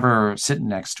 He's never sitting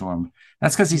next to him.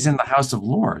 That's because he's in the House of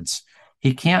Lords.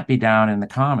 He can't be down in the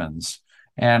Commons,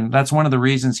 and that's one of the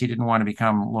reasons he didn't want to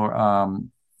become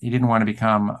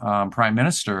prime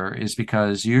minister, is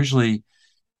because usually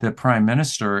the prime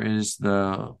minister is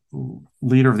the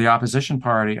leader of the opposition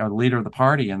party or the leader of the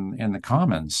party in the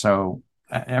Commons. So,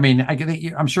 I mean,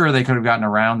 I'm sure they could have gotten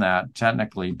around that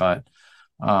technically, but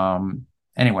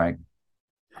anyway.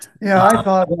 Yeah, I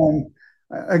thought,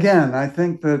 again, I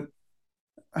think that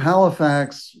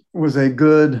Halifax was a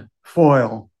good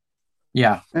foil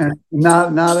Yeah, and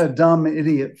not a dumb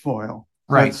idiot foil,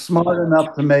 but right, smart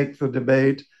enough to make the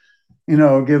debate,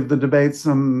 give the debate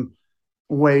some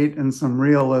weight and some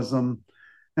realism.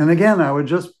 And again, I would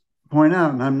just point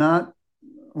out, and I'm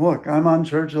on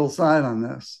Churchill's side on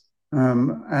this,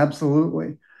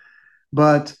 absolutely.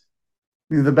 But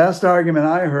the best argument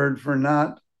I heard for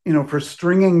not, for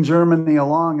stringing Germany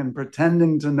along and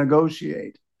pretending to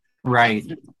negotiate. right,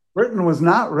 Britain was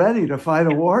not ready to fight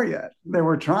a war yet. They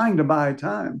were trying to buy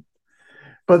time,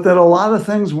 but that a lot of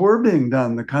things were being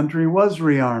done. The country was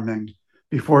rearming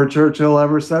before Churchill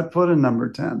ever set foot in number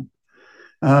 10.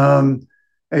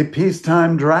 A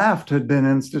peacetime draft had been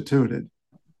instituted,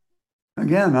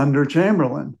 again, under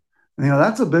Chamberlain.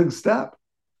 That's a big step,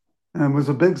 and was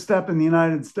a big step in the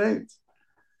United States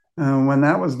when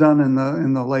that was done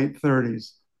in the late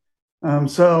 30s.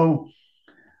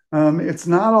 It's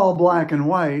not all black and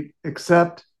white,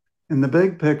 except in the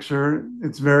big picture,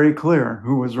 it's very clear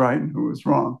who was right and who was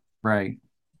wrong. right,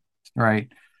 right.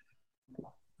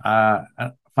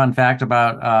 A fun fact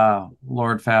about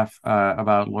Lord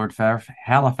Pfaff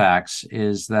Halifax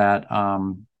is that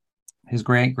his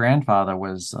great grandfather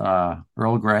was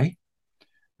Earl Grey,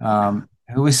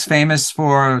 who was famous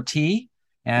for tea,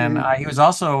 and he was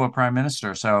also a prime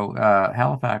minister. So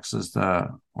Halifax was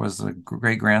the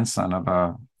great grandson of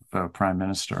a prime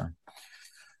minister.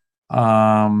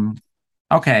 Um,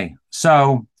 okay,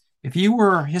 so if you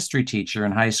were a history teacher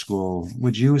in high school,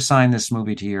 would you assign this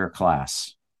movie to your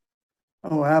class?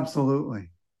 Oh,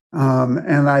 absolutely.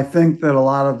 And I think that a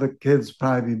lot of the kids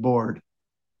probably be bored.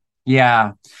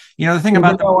 Yeah, the thing Even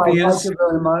about the though I movie like is, it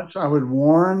very much, I would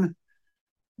warn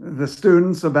the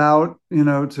students about,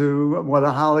 to what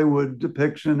a Hollywood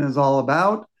depiction is all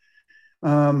about.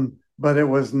 But there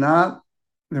was not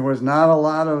a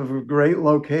lot of great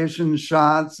location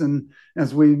shots. And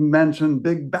as we mentioned,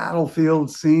 big battlefield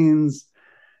scenes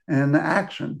and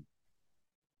action.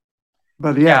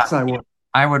 But yeah, yes, I would.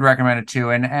 I would recommend it too.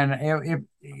 And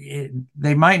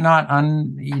they might not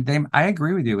I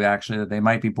agree with you actually that they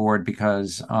might be bored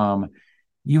because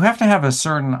you have to have a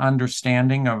certain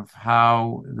understanding of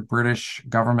how the British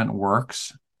government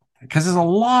works because there's a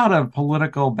lot of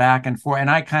political back and forth. And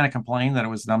I kind of complained that it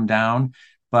was dumbed down,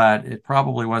 but it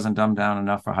probably wasn't dumbed down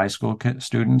enough for high school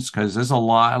students because there's a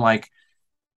lot like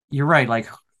you're right, like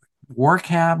war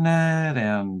cabinet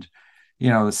and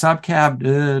the sub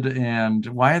cabinet and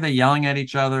why are they yelling at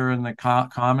each other in the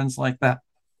comments like that?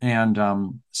 And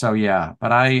so yeah,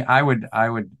 but I would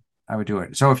do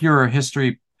it. So if you're a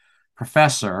history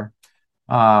professor,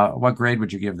 what grade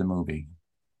would you give the movie?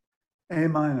 A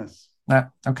minus.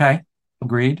 Okay,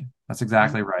 agreed. That's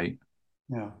exactly right.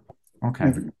 Yeah.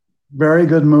 Okay. Very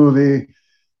good movie.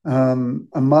 A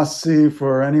must see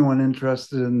for anyone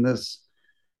interested in this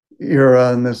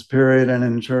era and this period and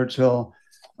in Churchill.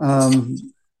 Um,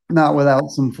 Not without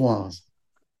some flaws.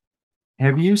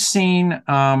 Have you seen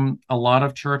a lot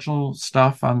of Churchill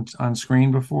stuff on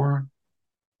screen before?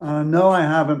 No, I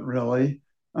haven't really.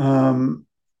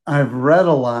 I've read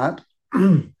a lot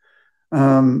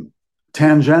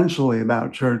tangentially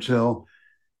about Churchill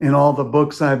in all the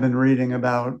books I've been reading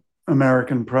about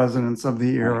American presidents of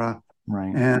the Right. era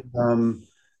Right.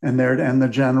 and the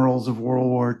generals of World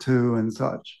War II and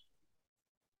such.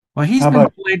 Well, he's How been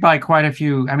about played by quite a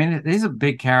few. I mean, he's a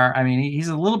big character. I mean, he's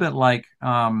a little bit like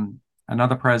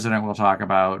another president we'll talk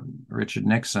about, Richard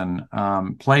Nixon,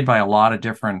 played by a lot of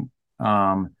different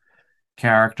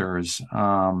characters,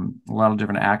 a lot of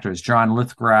different actors. John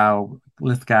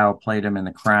Lithgow played him in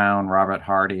The Crown, Robert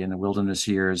Hardy in The Wilderness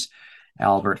Years,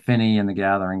 Albert Finney in The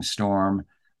Gathering Storm,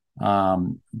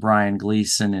 Brian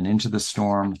Gleason in Into the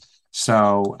Storm.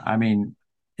 So, I mean,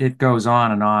 it goes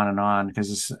on and on and on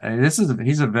because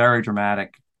he's a very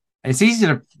dramatic. It's easy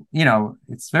to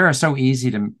it's very so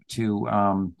easy to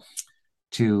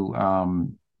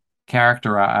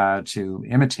character to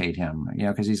imitate him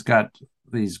because he's got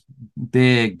these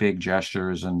big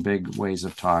gestures and big ways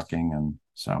of talking and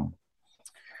so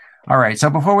all right, so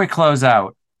before we close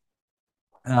out,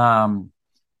 um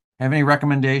Have any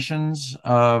recommendations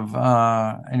of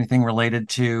anything related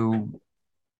to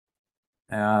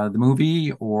the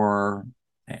movie or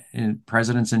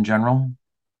presidents in general?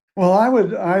 Well,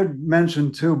 I'd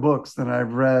mention two books that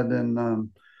I've read,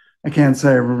 and I can't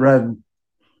say I've read,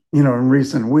 in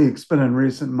recent weeks, but in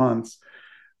recent months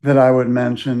that I would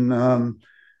mention.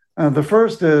 The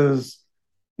first is,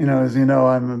 as you know,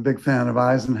 I'm a big fan of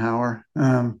Eisenhower.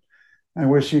 I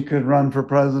wish he could run for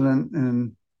president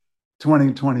in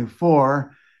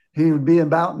 2024. He would be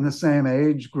about in the same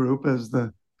age group as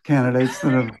the candidates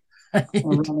that have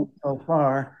run so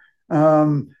far.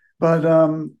 But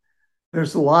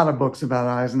there's a lot of books about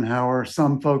Eisenhower,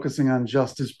 some focusing on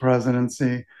just his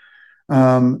presidency,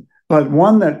 but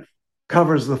one that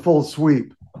covers the full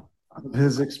sweep of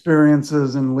his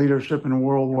experiences in leadership in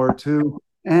World War II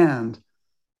and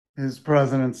his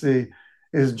presidency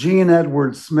is Gene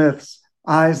Edward Smith's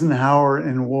Eisenhower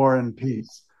in War and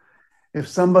Peace. If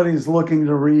somebody's looking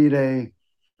to read a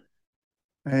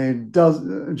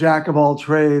jack of all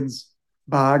trades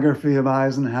biography of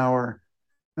Eisenhower,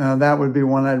 that would be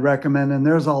one I'd recommend. And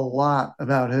there's a lot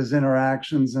about his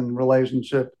interactions and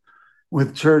relationship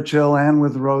with Churchill and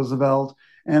with Roosevelt,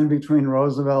 and between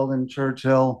Roosevelt and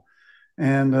Churchill,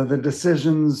 and the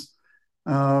decisions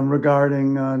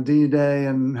regarding D-Day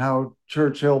and how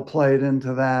Churchill played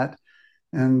into that,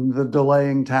 and the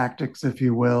delaying tactics, if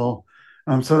you will.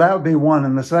 So that would be one.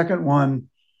 And the second one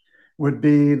would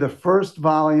be the first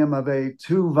volume of a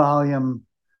 2-volume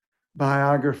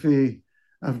biography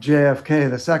of JFK.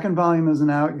 The second volume isn't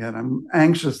out yet. I'm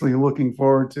anxiously looking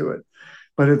forward to it.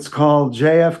 But it's called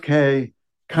JFK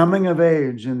Coming of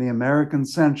Age in the American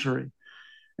Century.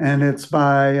 And it's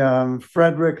by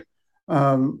Frederick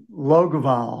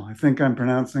Logeval. I think I'm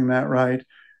pronouncing that right.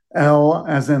 L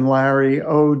as in Larry,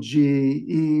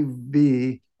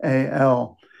 Ogeval.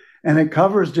 And it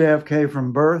covers JFK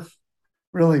from birth,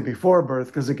 really before birth,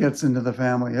 because it gets into the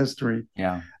family history,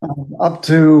 Yeah. up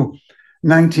to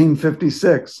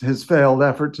 1956, his failed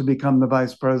effort to become the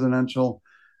vice presidential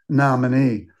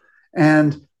nominee.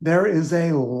 And there is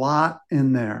a lot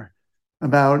in there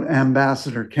about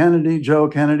Ambassador Kennedy, Joe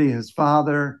Kennedy, his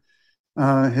father,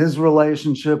 his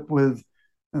relationship with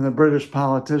the British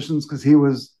politicians, because he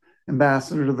was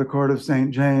ambassador to the court of St.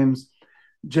 James.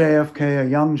 JFK, a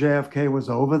young JFK, was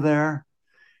over there.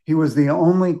 He was the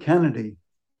only Kennedy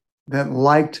that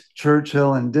liked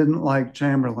Churchill and didn't like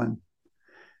Chamberlain.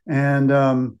 And,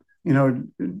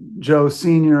 Joe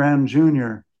Sr. and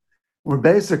Jr. were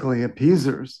basically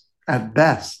appeasers at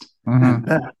best. Mm-hmm.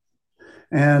 At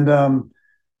best.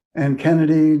 And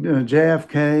Kennedy,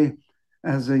 JFK,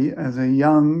 as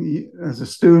a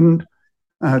student,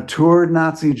 toured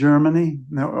Nazi Germany,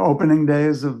 the opening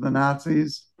days of the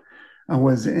Nazis,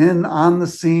 was on the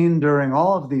scene during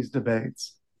all of these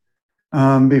debates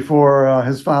before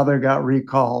his father got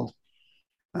recalled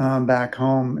back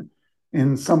home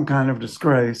in some kind of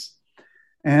disgrace.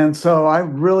 And so I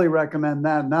really recommend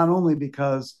that, not only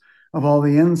because of all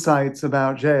the insights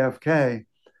about JFK,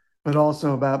 but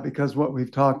also because what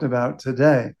we've talked about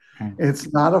today. Mm-hmm.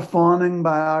 It's not a fawning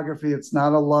biography. It's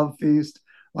not a love feast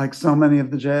like so many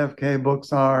of the JFK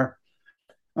books are.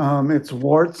 It's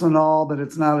warts and all, but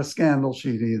it's not a scandal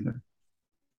sheet either.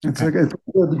 It's a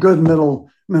good middle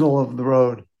of the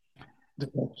road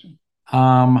depiction.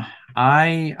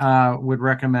 I would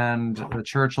recommend the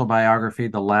Churchill biography,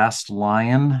 The Last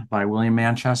Lion by William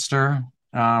Manchester.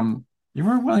 You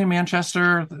remember William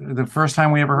Manchester? The first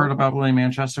time we ever heard about William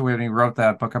Manchester, when he wrote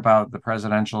that book about the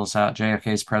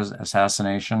JFK's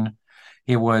assassination.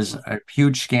 It was a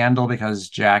huge scandal because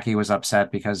Jackie was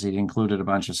upset because he'd included a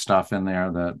bunch of stuff in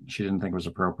there that she didn't think was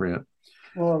appropriate.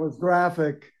 Well, it was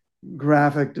graphic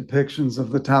depictions of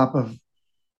the top of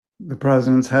the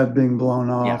president's head being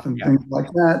blown off and things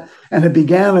like that. And it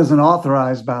began as an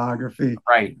authorized biography,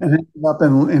 right, and ended up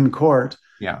in court.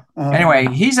 Yeah. Anyway,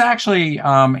 he's actually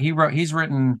he's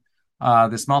written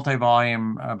this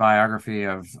multi-volume biography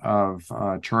of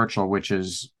Churchill, which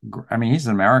is, I mean, he's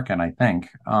an American, I think.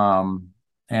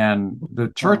 And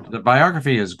the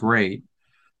biography is great.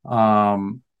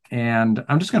 And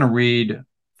I'm just going to read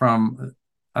from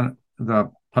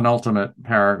the penultimate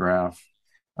paragraph.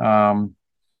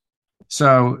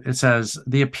 So it says,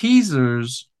 the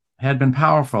appeasers had been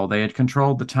powerful. They had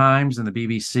controlled the Times and the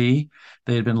BBC.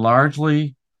 They had been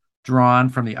largely drawn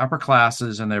from the upper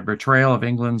classes, and their betrayal of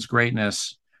England's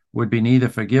greatness would be neither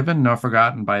forgiven nor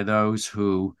forgotten by those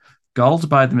who, gulled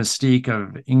by the mystique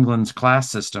of England's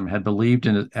class system, had believed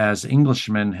in it as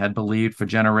Englishmen had believed for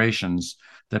generations,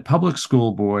 that public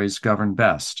school boys governed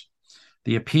best.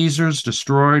 The appeasers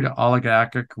destroyed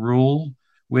oligarchic rule,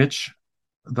 which,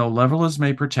 though levelers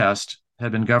may protest,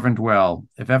 had been governed well.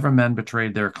 If ever men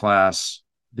betrayed their class,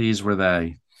 these were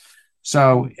they.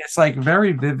 So it's like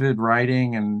very vivid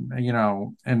writing, and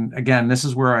again, this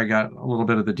is where I got a little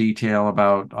bit of the detail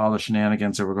about all the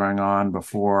shenanigans that were going on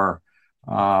before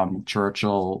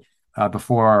Churchill,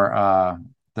 before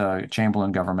the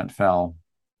Chamberlain government fell.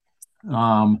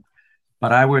 Um,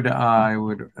 but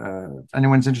if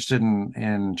anyone's interested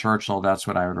in Churchill, that's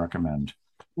what I would recommend.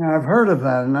 Yeah, I've heard of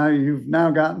that, and now you've now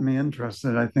gotten me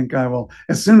interested. I think I will,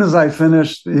 as soon as I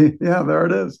finish the, yeah, there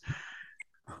it is.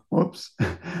 Whoops.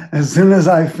 As soon as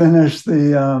I finish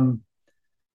I'm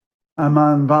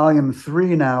on volume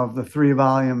 3 now of the 3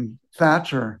 volume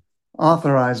Thatcher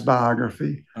authorized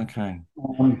biography. Okay.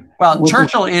 Well, With the,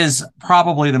 Churchill is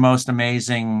probably the most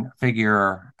amazing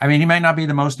figure. I mean, he might not be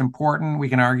the most important. We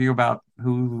can argue about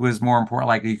who was more important.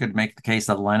 Like you could make the case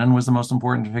that Lenin was the most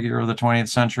important figure of the 20th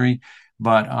century,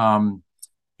 but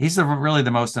he's really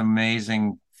the most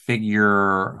amazing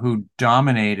figure who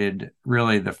dominated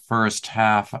really the first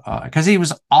half because he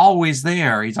was always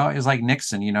there. He's always like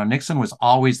Nixon. Nixon was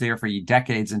always there for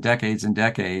decades and decades and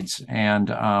decades, and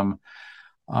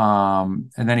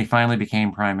then he finally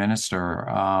became prime minister.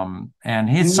 And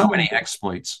he had so many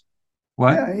exploits.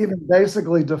 What? yeah, he even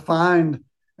basically defined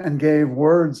and gave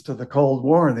words to the Cold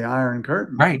War, the Iron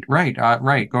Curtain. Right.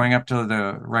 Going up to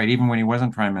the right, even when he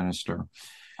wasn't prime minister.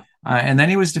 And then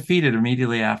he was defeated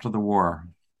immediately after the war.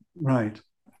 Right.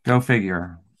 Go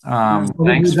figure. What have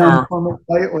Thanks you done for for me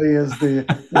lately is the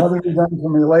what have you done for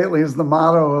me lately is the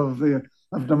motto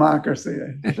of democracy.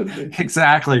 It should be.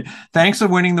 exactly. Thanks for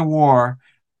winning the war.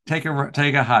 Take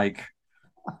a hike.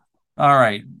 All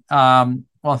right.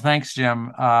 Well, thanks,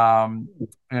 Jim. And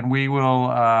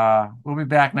we'll be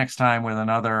back next time with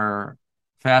another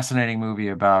fascinating movie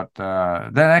about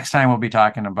the next time we'll be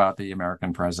talking about the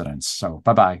American presidents. So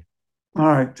bye bye. All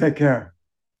right. Take care.